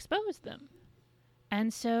or expose them.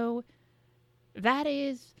 And so that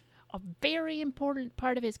is a very important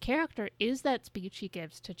part of his character, is that speech he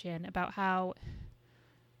gives to Jin about how,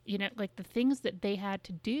 like the things that they had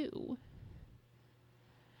to do.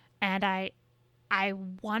 And I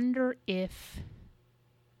wonder if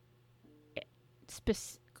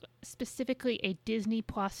specifically a Disney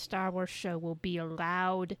Plus Star Wars show will be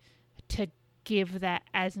allowed to give that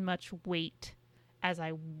as much weight as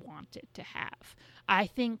I want it to have. I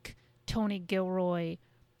think Tony Gilroy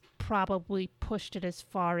probably pushed it as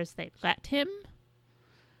far as they let him.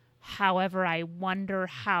 However, I wonder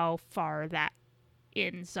how far that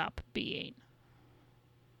ends up being.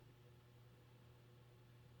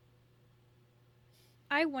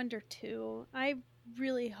 I wonder too. I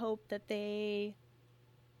really hope that they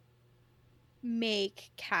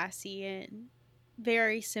make Cassian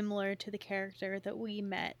very similar to the character that we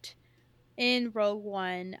met in Rogue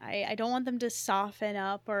One. I don't want them to soften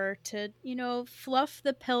up or to, fluff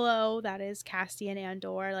the pillow that is Cassian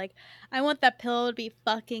Andor. Like, I want that pillow to be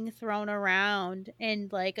fucking thrown around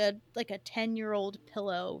and like a 10-year-old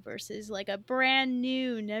pillow versus like a brand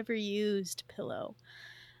new, never used pillow.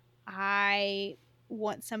 I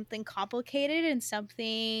want something complicated and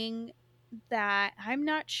something that I'm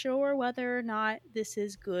not sure whether or not this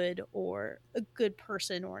is good or a good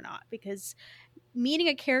person or not, because meeting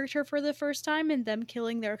a character for the first time and them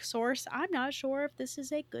killing their source, I'm not sure if this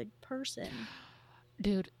is a good person.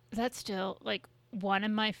 Dude, that's still like one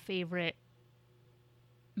of my favorite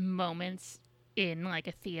moments in like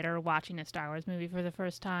a theater watching a Star Wars movie for the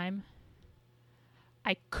first time.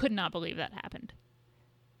 I could not believe that happened.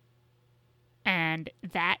 And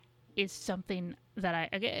that is something that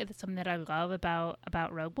I love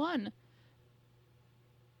about Rogue One.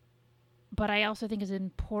 But I also think is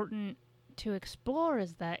important to explore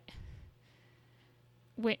is that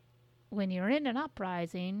when you're in an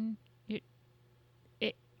uprising,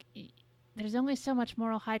 there's only so much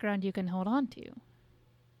moral high ground you can hold on to.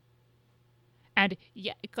 And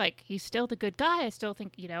yeah, like, he's still the good guy. I still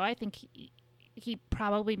think, I think he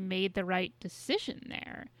probably made the right decision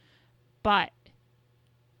there. But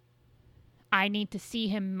I need to see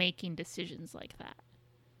him making decisions like that.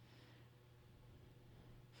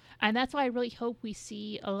 And that's why I really hope we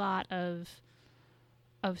see a lot of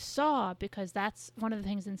Saw, because that's one of the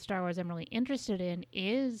things in Star Wars I'm really interested in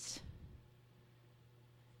is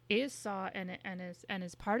Saw and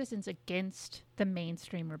his partisans against the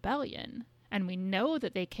mainstream rebellion. And we know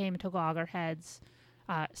that they came to loggerheads,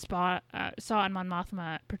 Saw and Mon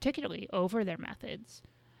Mothma particularly, over their methods.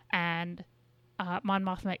 And Mon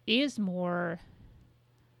Mothma is more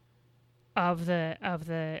of the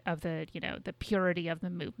the purity of the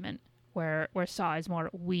movement, where Saw is more,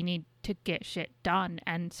 we need to get shit done,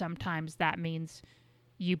 and sometimes that means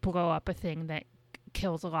you blow up a thing that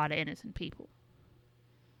kills a lot of innocent people.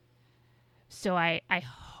 So I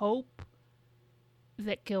hope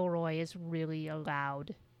that Gilroy is really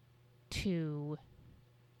allowed to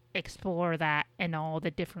explore that in all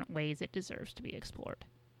the different ways it deserves to be explored.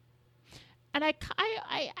 And I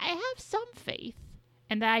have some faith,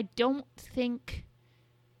 and I don't think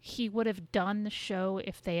he would have done the show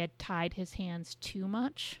if they had tied his hands too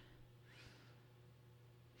much.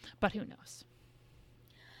 But who knows?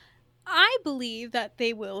 I believe that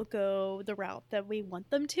they will go the route that we want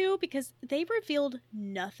them to, because they revealed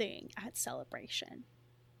nothing at Celebration.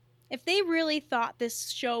 If they really thought this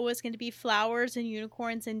show was going to be flowers and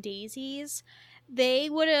unicorns and daisies, they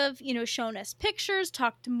would have, shown us pictures,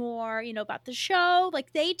 talked more, about the show.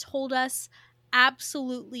 Like, they told us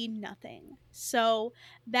absolutely nothing. So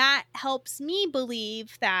that helps me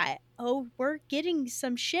believe that, oh, we're getting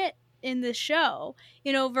some shit in the show,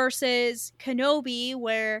 versus Kenobi,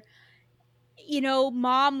 where,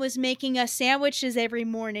 mom was making us sandwiches every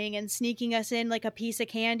morning and sneaking us in like a piece of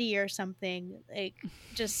candy or something. Like,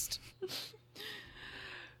 just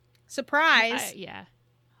surprise. Yeah.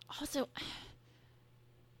 Also,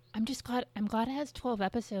 I'm glad it has 12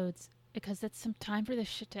 episodes, because that's some time for this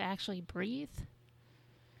shit to actually breathe.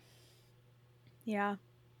 Yeah.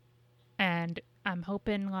 And I'm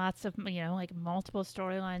hoping lots of, like multiple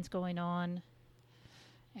storylines going on.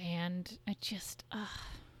 And I just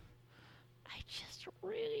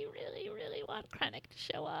really, really, really want Krennic to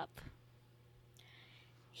show up.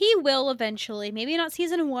 He will eventually. Maybe not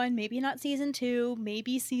season 1, maybe not season 2,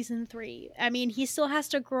 maybe season 3. I mean, he still has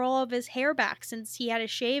to grow all of his hair back since he had to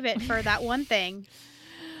shave it for that one thing.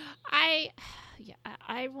 I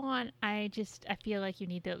feel like you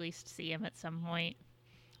need to at least see him at some point.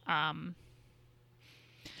 And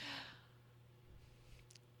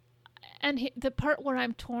the part where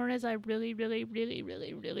I'm torn is I really, really, really,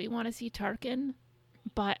 really, really want to see Tarkin.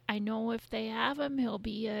 But I know if they have him, he'll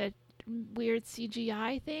be a weird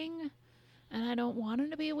CGI thing. And I don't want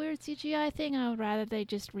him to be a weird CGI thing. I would rather they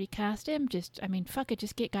just recast him. Fuck it,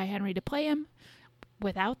 just get Guy Henry to play him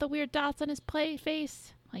without the weird dots on his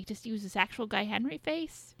face. Like, just use his actual Guy Henry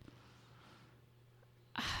face.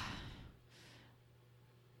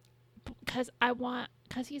 Because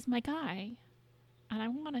he's my guy. And I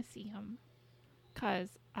want to see him. Because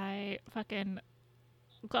I fucking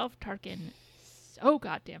love Tarkin so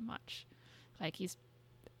goddamn much. Like, he's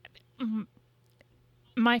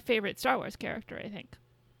my favorite Star Wars character, I think.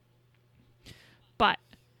 But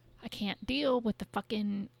I can't deal with the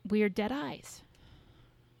fucking weird dead eyes.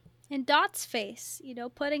 And Dot's face,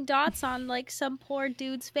 putting dots on like some poor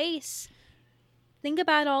dude's face. Think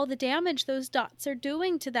about all the damage those dots are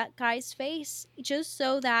doing to that guy's face, just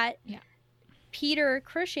so that Peter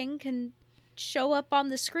Cushing can show up on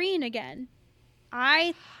the screen again.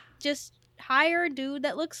 I just hire a dude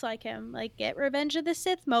that looks like him. Like, get Revenge of the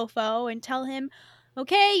Sith mofo and tell him,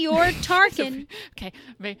 okay, you're Tarkin. Okay,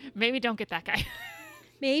 maybe don't get that guy.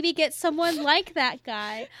 Maybe get someone like that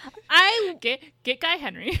guy. Get Guy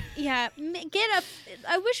Henry. Yeah,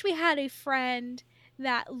 I wish we had a friend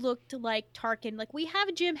that looked like Tarkin. Like, we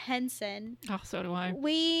have Jim Henson. Oh, so do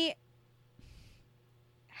I.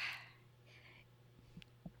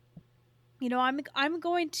 I'm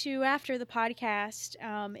going to, after the podcast,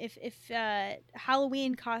 if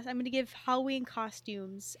Halloween I'm going to give Halloween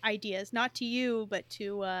costumes ideas, not to you, but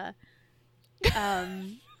to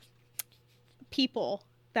people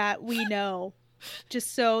that we know,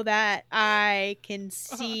 just so that I can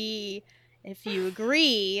see if you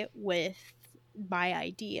agree with my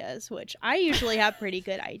ideas, which I usually have pretty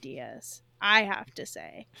good ideas, I have to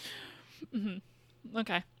say. Mm-hmm.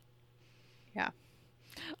 Okay. Yeah.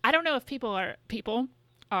 I don't know if people are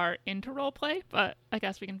into role play, but I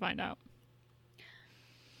guess we can find out.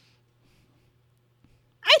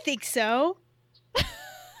 I think so.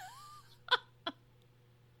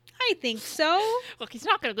 I think so. Look, he's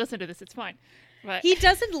not going to listen to this. It's fine. But He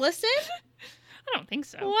doesn't listen? I don't think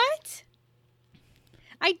so. What?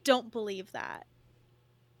 I don't believe that.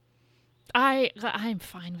 I'm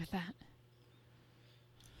fine with that.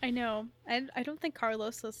 I know. And I don't think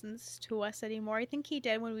Carlos listens to us anymore. I think he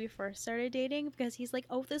did when we first started dating, because he's like,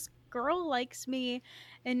 oh, this girl likes me.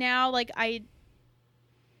 And now, like,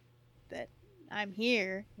 that I'm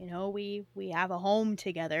here, we have a home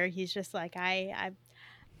together. He's just like,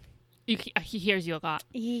 he hears you a lot.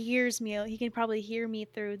 He hears me. He can probably hear me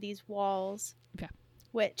through these walls. Yeah.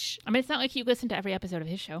 Which, I mean, it's not like you listen to every episode of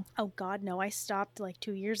his show. Oh God, no! I stopped like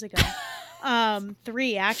 2 years ago.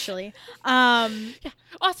 3 actually. Yeah.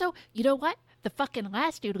 Also, you know what? The fucking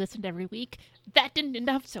last dude listened every week. That didn't end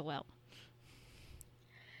up so well.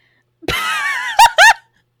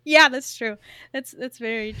 Yeah, that's true. That's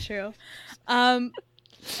very true.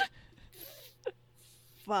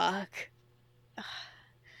 Fuck.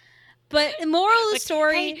 But moral of the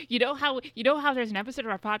story, hey, you know how there's an episode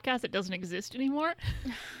of our podcast that doesn't exist anymore?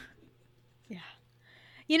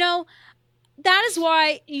 Yeah. That is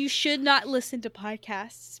why you should not listen to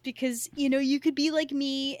podcasts, because, you could be like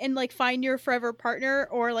me and like find your forever partner,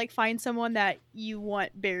 or like find someone that you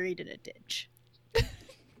want buried in a ditch. To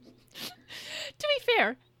be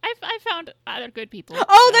fair, I found other good people.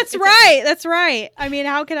 Oh, that's right. Okay. That's right. I mean,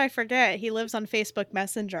 how could I forget? He lives on Facebook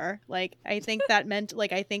Messenger. Like, I think that meant,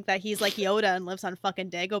 like, I think that he's like Yoda and lives on fucking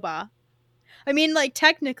Dagobah. I mean, like,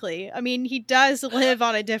 technically. I mean, he does live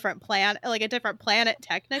on a different planet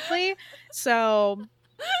technically. So,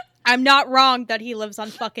 I'm not wrong that he lives on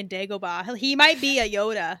fucking Dagobah. He might be a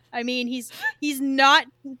Yoda. I mean, he's not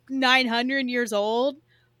 900 years old,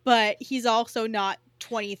 but he's also not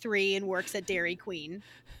 23 and works at Dairy Queen.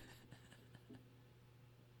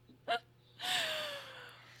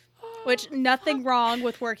 Which, nothing wrong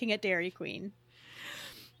with working at Dairy Queen.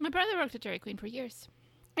 My brother worked at Dairy Queen for years.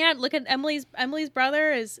 Yeah, look at Emily's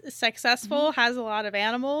brother is successful, has a lot of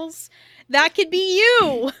animals. That could be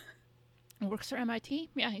you. Works for MIT.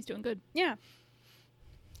 Yeah, he's doing good. Yeah.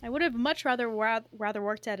 I would have much rather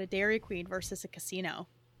worked at a Dairy Queen versus a casino.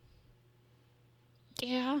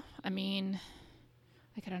 Yeah, I mean,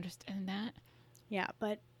 I could understand that. Yeah,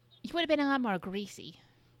 but You would have been a lot more greasy.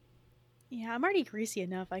 yeah, I'm already greasy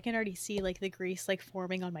enough. I can already see like the grease like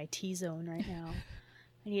forming on my T-zone right now.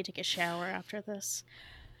 I need to take a shower after this.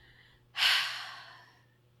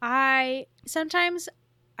 Sometimes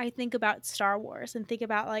I think about Star Wars and think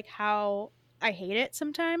about like how I hate it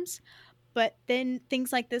sometimes, but then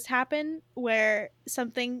things like this happen where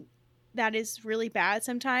something that is really bad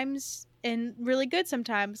sometimes and really good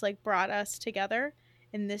sometimes like brought us together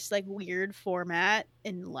in this like weird format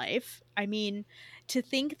in life. I mean, to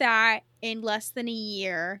think that in less than a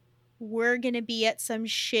year we're going to be at some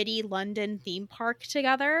shitty London theme park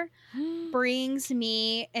together brings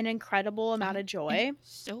me an incredible amount of joy. I'm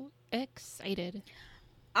so excited.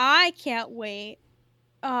 I can't wait.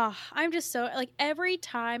 Oh, I'm just so like every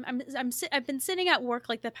time I've been sitting at work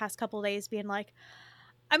like the past couple of days being like,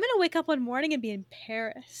 I'm going to wake up one morning and be in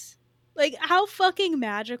Paris. Like, how fucking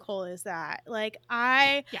magical is that? Like,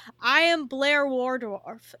 I am Blair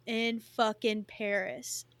Waldorf in fucking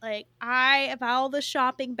Paris. Like, I have all the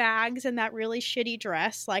shopping bags and that really shitty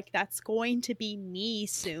dress. Like, that's going to be me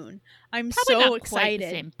soon. I'm Probably so not excited. Quite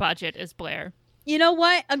the same budget as Blair. You know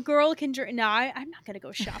what? A girl can drink. No, I'm not going to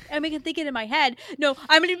go shop. I mean, I can think it in my head. No,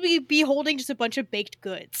 I'm going to be holding just a bunch of baked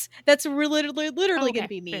goods. That's literally going to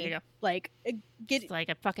be me. There you go. Like, Just like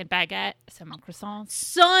a fucking baguette, some croissants.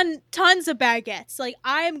 Tons of baguettes. Like,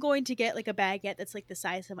 I am going to get like a baguette that's like the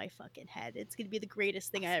size of my fucking head. It's going to be the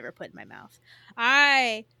greatest thing I ever put in my mouth.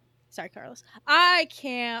 Sorry, Carlos. I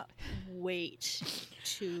can't wait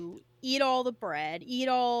to eat all the bread, eat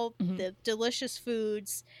all the delicious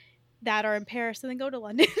foods that are in Paris, and then go to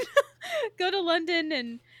London. Go to London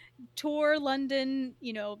and tour London.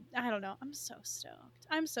 You know, I don't know. I'm so stoked.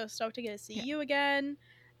 I'm so stoked to get to see you again.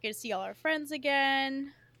 Get to see all our friends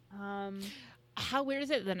again. How weird is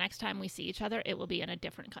it? The next time we see each other, it will be in a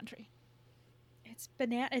different country. It's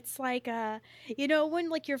It's like you know, when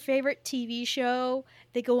like your favorite TV show,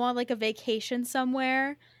 they go on like a vacation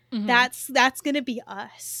somewhere. Mm-hmm. That's gonna be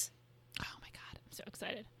us. Oh my god, I'm so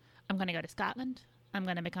excited. I'm gonna go to Scotland. I'm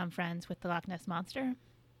gonna become friends with the Loch Ness Monster.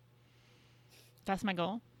 That's my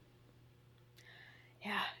goal.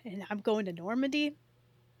 Yeah, and I'm going to Normandy.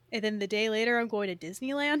 And then the day later, I'm going to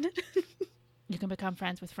Disneyland. You can become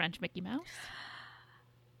friends with French Mickey Mouse.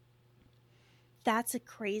 That's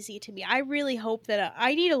crazy to me. I really hope that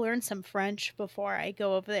I need to learn some French before I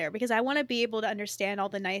go over there because I want to be able to understand all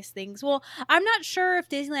the nice things. Well, I'm not sure if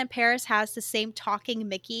Disneyland Paris has the same talking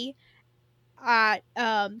Mickey.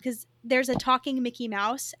 Because there's a talking Mickey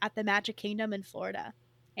Mouse at the Magic Kingdom in Florida.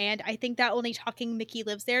 And I think that only talking Mickey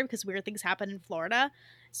lives there because weird things happen in Florida.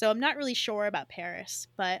 So I'm not really sure about Paris.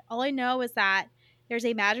 But all I know is that there's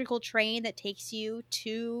a magical train that takes you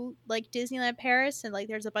to like Disneyland Paris, and like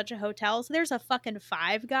there's a bunch of hotels. There's a fucking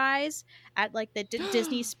Five Guys at like the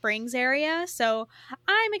Disney Springs area. So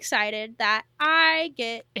I'm excited that I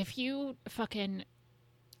get. If you fucking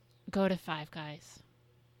go to Five Guys,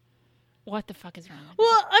 what the fuck is wrong with you?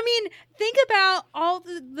 Well, I mean, think about all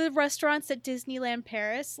the restaurants at Disneyland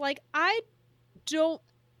Paris. Like, I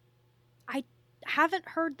haven't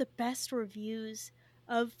heard the best reviews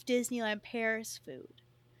of Disneyland Paris food.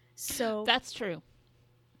 So That's true.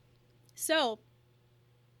 So,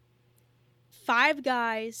 Five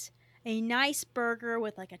Guys, a nice burger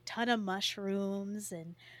with like a ton of mushrooms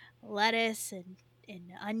and lettuce and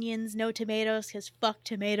onions, no tomatoes, because fuck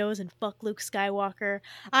tomatoes and fuck Luke Skywalker.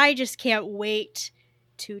 I just can't wait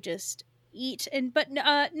to just eat but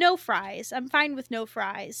no fries. I'm fine with no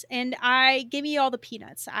fries. And give me all the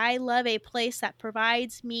peanuts. I love a place that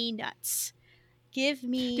provides me nuts. Give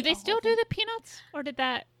me. Do they still do the peanuts, or did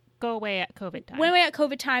that go away at COVID time? Went away at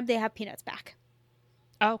COVID time. They have peanuts back.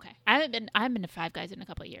 Oh, okay. I haven't been to Five Guys in a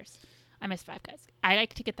couple of years. I miss Five Guys. I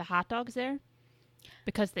like to get the hot dogs there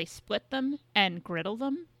because they split them and griddle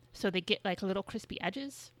them, so they get like little crispy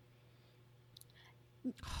edges.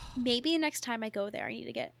 Maybe next time I go there, I need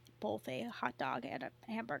to get both a hot dog and a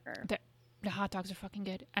hamburger. The hot dogs are fucking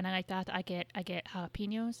good, and I like that. I get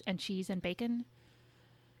jalapenos and cheese and bacon.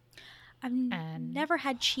 I've And- never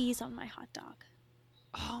had cheese on my hot dog.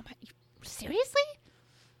 Oh my, seriously?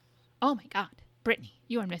 Oh my God, Brittany,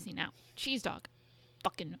 you are missing out. Cheese dog,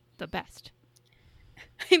 fucking the best.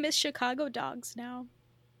 I miss Chicago dogs now.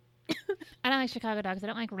 I don't like Chicago dogs. I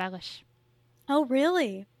don't like relish. Oh,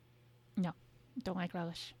 really? Don't like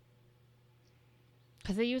relish.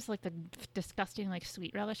 Because they use like the disgusting like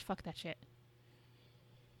sweet relish. Fuck that shit.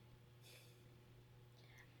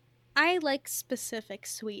 I like specific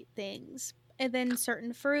sweet things, and then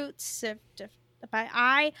certain fruits. But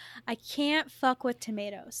I can't fuck with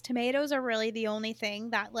tomatoes. Tomatoes are really the only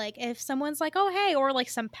thing that, like, if someone's like, oh hey, or like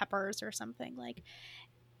some peppers or something, like,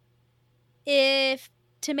 if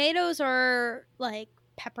tomatoes or like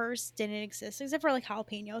peppers didn't exist, except for like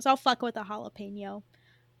jalapenos, I'll fuck with a jalapeno.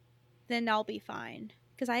 Then I'll be fine.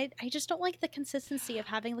 Because I just don't like the consistency of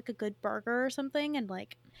having like a good burger or something, and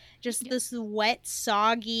like just Yeah. this wet,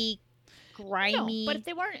 soggy, grimy. No, but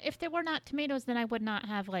if they were not tomatoes, then I would not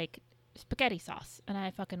have like spaghetti sauce. And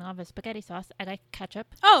I fucking love a spaghetti sauce. I like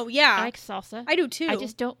ketchup. Oh yeah, I like salsa. I do too.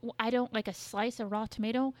 I don't like a slice of raw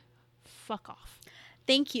tomato. Fuck off.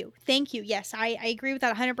 Thank you. Yes, I agree with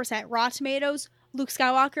that 100%. Raw tomatoes, Luke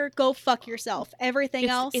Skywalker, go fuck yourself. Everything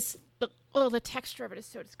else, It's the texture of it is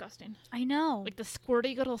so disgusting. I know. Like the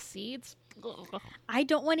squirty little seeds. Ugh. I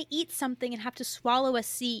don't want to eat something and have to swallow a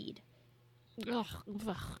seed. Ugh.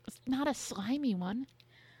 It's not a slimy one.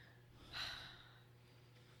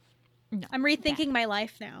 No, I'm rethinking my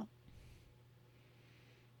life now.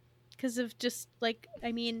 Because of just like,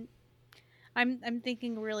 I mean, I'm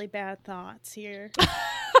thinking really bad thoughts here.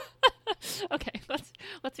 Okay,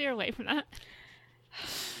 let's veer away from that.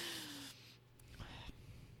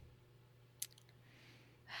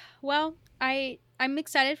 Well, I'm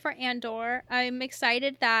excited for Andor. I'm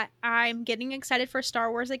excited that I'm getting excited for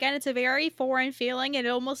Star Wars again. It's a very foreign feeling. It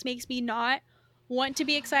almost makes me not want to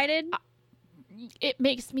be excited. It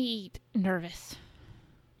makes me nervous.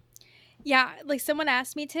 Yeah, like someone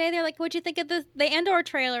asked me today, they're like, what'd you think of the Andor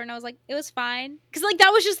trailer? And I was like, it was fine. Because like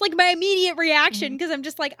that was just like my immediate reaction, because I'm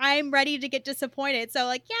just like, I'm ready to get disappointed. So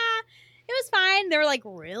like, yeah, it was fine. They were like,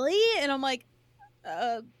 really? And I'm like,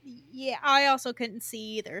 yeah, I also couldn't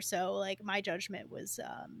see either. So like my judgment was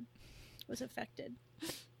affected.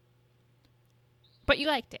 But you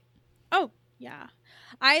liked it. Oh, yeah.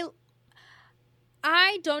 I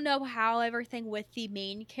don't know how everything with the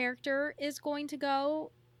main character is going to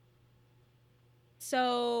go.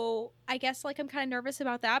 So I guess like I'm kind of nervous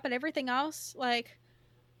about that, but everything else, like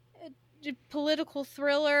political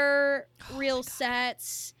thriller, real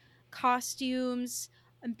sets, costumes,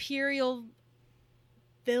 Imperial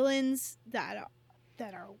villains that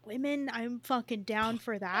are women, I'm fucking down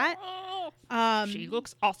for that. She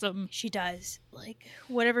looks awesome. She does. Like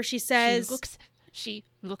whatever she says. She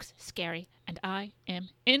looks scary, and I am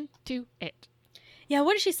into it. Yeah,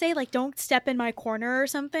 what did she say? Like, don't step in my corner or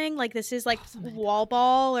something? Like, this is like wall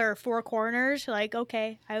ball or four corners. Like,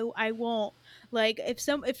 okay, I won't. Like, if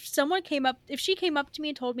she came up to me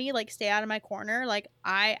and told me like stay out of my corner, like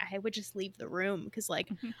I would just leave the room, because like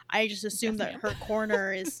I just assume that her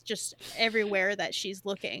corner is just everywhere that she's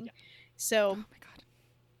looking. So,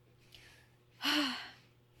 Oh my god.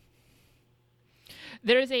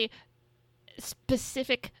 There is a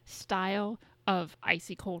specific style of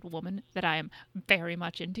icy cold woman that I am very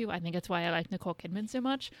much into. I think that's why I like Nicole Kidman so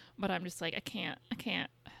much, but I'm just like, I can't.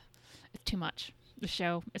 It's too much. The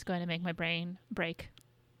show is going to make my brain break.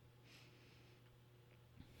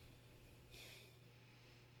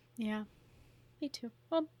 yeah, me too.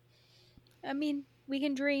 Well, I mean, we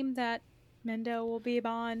can dream that Mendo will be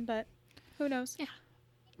on, but who knows? Yeah.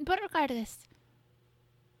 But regardless,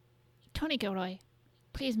 Tony Gilroy,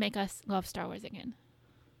 please make us love Star Wars again.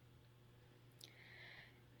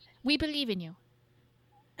 We believe in you.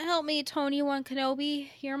 Help me, Tony One Kenobi.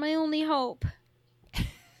 You're my only hope.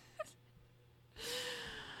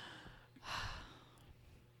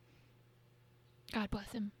 God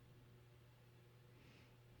bless him.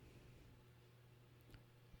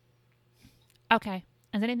 Okay.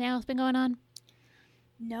 Has anything else been going on?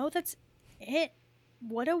 No, that's it.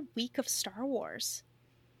 What a week of Star Wars.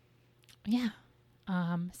 Yeah.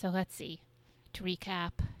 So let's see. To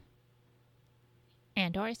recap,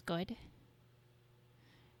 Andor is good.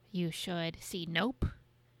 You should see Nope.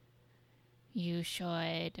 You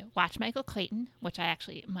should watch Michael Clayton, which I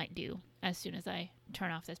actually might do as soon as I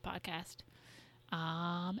turn off this podcast.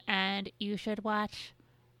 And you should watch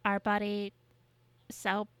our buddy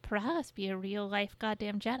Sal Perez be a real life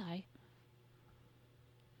goddamn Jedi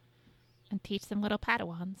and teach them little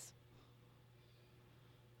Padawans.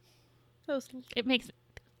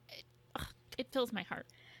 It fills my heart.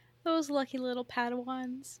 Those lucky little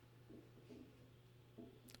Padawans.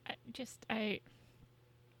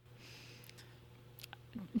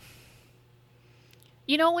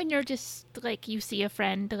 You know when you're just, like, you see a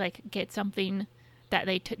friend, like, get something that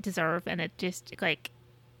they deserve, and it just, like,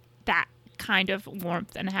 that kind of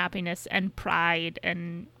warmth and happiness and pride,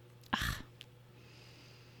 and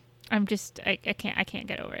I'm just, I can't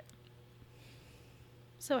get over it.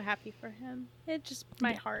 So happy for him. It just,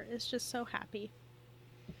 my heart is just so happy.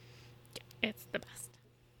 It's the best.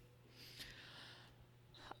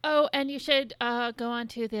 Oh, and you should go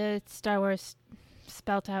onto the Star Wars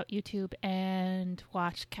Spelt Out YouTube and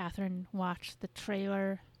watch Catherine watch the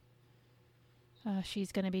trailer.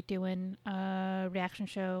 She's going to be doing a reaction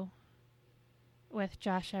show with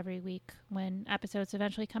Josh every week when episodes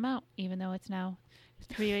eventually come out, even though it's now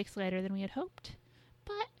 3 weeks later than we had hoped.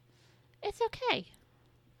 But it's okay.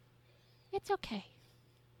 It's okay.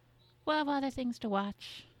 We'll have other things to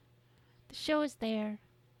watch. The show is there.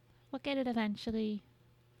 We'll get it eventually.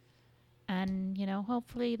 And, you know,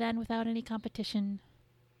 hopefully then without any competition.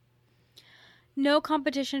 No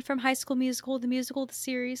competition from High School Musical, the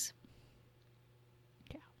series.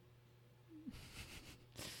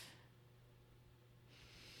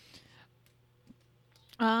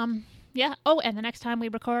 Yeah. Oh, and the next time we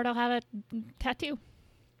record, I'll have a tattoo.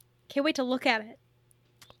 Can't wait to look at it.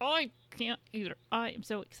 I can't either. I am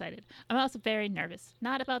so excited. I'm also very nervous.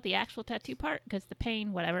 Not about the actual tattoo part, because the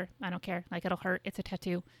pain, whatever, I don't care. Like, it'll hurt. It's a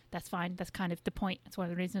tattoo. That's fine. That's kind of the point. That's one of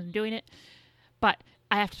the reasons I'm doing it. But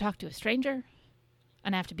I have to talk to a stranger,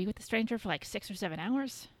 and I have to be with the stranger for like 6 or 7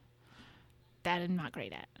 hours. That I'm not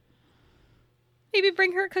great at. Maybe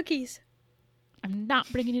bring her cookies. I'm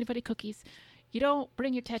not bringing anybody cookies. You don't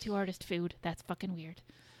bring your tattoo artist food. That's fucking weird.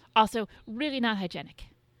 Also, really not hygienic.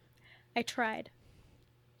 I tried.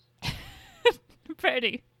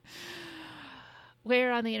 Pretty.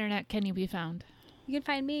 Where on the internet can you be found? You can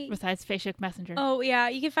find me. Besides Facebook Messenger. Oh, yeah.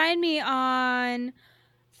 You can find me on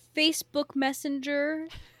Facebook Messenger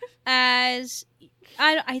as...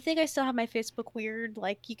 I think I still have my Facebook weird.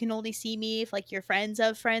 Like, you can only see me if, like, you're friends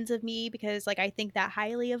of me, because, like, I think that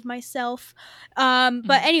highly of myself.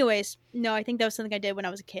 But anyways, no, I think that was something I did when I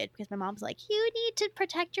was a kid, because my mom's like, you need to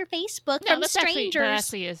protect your Facebook from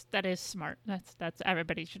strangers. That is smart. That's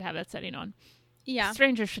everybody should have that setting on. Yeah.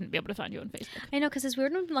 Strangers shouldn't be able to find you on Facebook. I know, because it's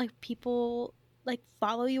weird when, like, people, like,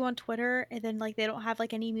 follow you on Twitter and then, like, they don't have,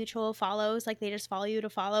 like, any mutual follows. Like, they just follow you to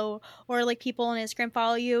follow. Or, like, people on Instagram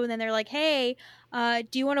follow you and then they're like, hey,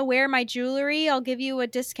 do you want to wear my jewelry? I'll give you a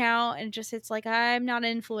discount. And just, it's like, I'm not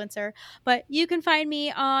an influencer. But you can find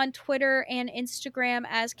me on Twitter and Instagram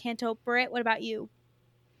as Canto Britt. What about you?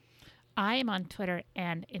 I am on Twitter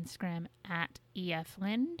and Instagram at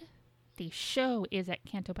EFLind. The show is at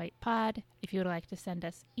Canto Bite Pod. If you would like to send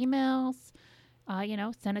us emails,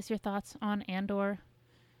 send us your thoughts on Andor,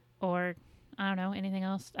 or I don't know, anything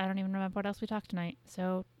else. I don't even remember what else we talked tonight.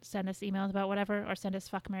 So send us emails about whatever, or send us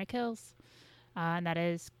Fuck, Marry, Kills. And that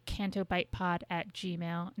is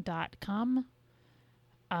cantobitepod@gmail.com.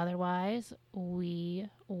 Otherwise, we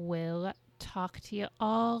will talk to you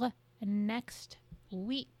all next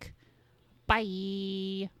week.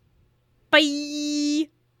 Bye. Bye.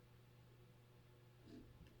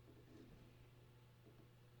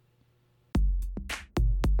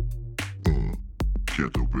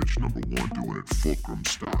 Canto Bitch #1 doing it fulcrum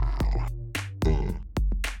style.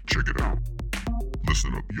 Check it out.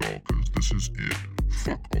 Listen up, y'all, cause this is it.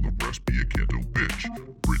 Fuck all the rest, be a Canto Bitch.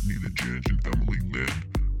 Brittany the Ginge and Emily Lind.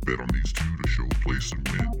 Bet on these two to show place and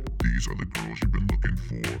win. These are the girls you've been looking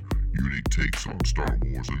for. Unique takes on Star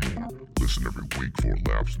Wars and more. Listen every week for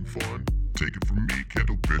laughs and fun. Take it from me,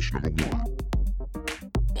 Canto Bitch #1.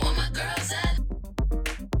 All my girls at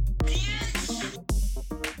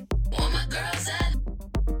all my girls at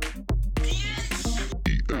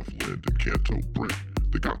EF Lind and Canto Britt.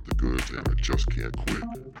 They got the goods and I just can't quit.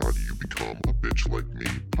 How do you become a bitch like me?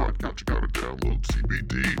 Podcast, you gotta download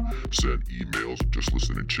CBD. Send emails, just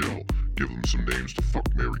listen and chill. Give them some names to fuck,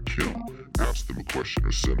 marry, kill. Ask them a question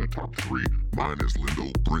or send a top 3. Mine is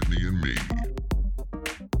Lindo, Brittany, and me.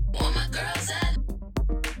 all my girls at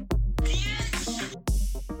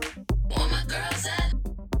all my girls at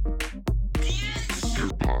Your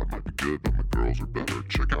pod might be good, but my girls are better.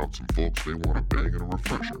 Check out some folks, they want a bang and a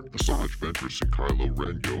refresher. Asajj Ventress and Kylo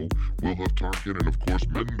Ren, yo. Will Huff Tarkin and of course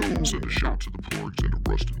Mendo. Send a shout to the Porgs and to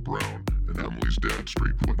Rustin Brown. And Emily's dad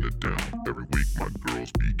straight putting it down. Every week my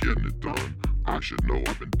girls be getting it done. I should know,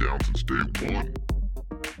 I've been down since day 1.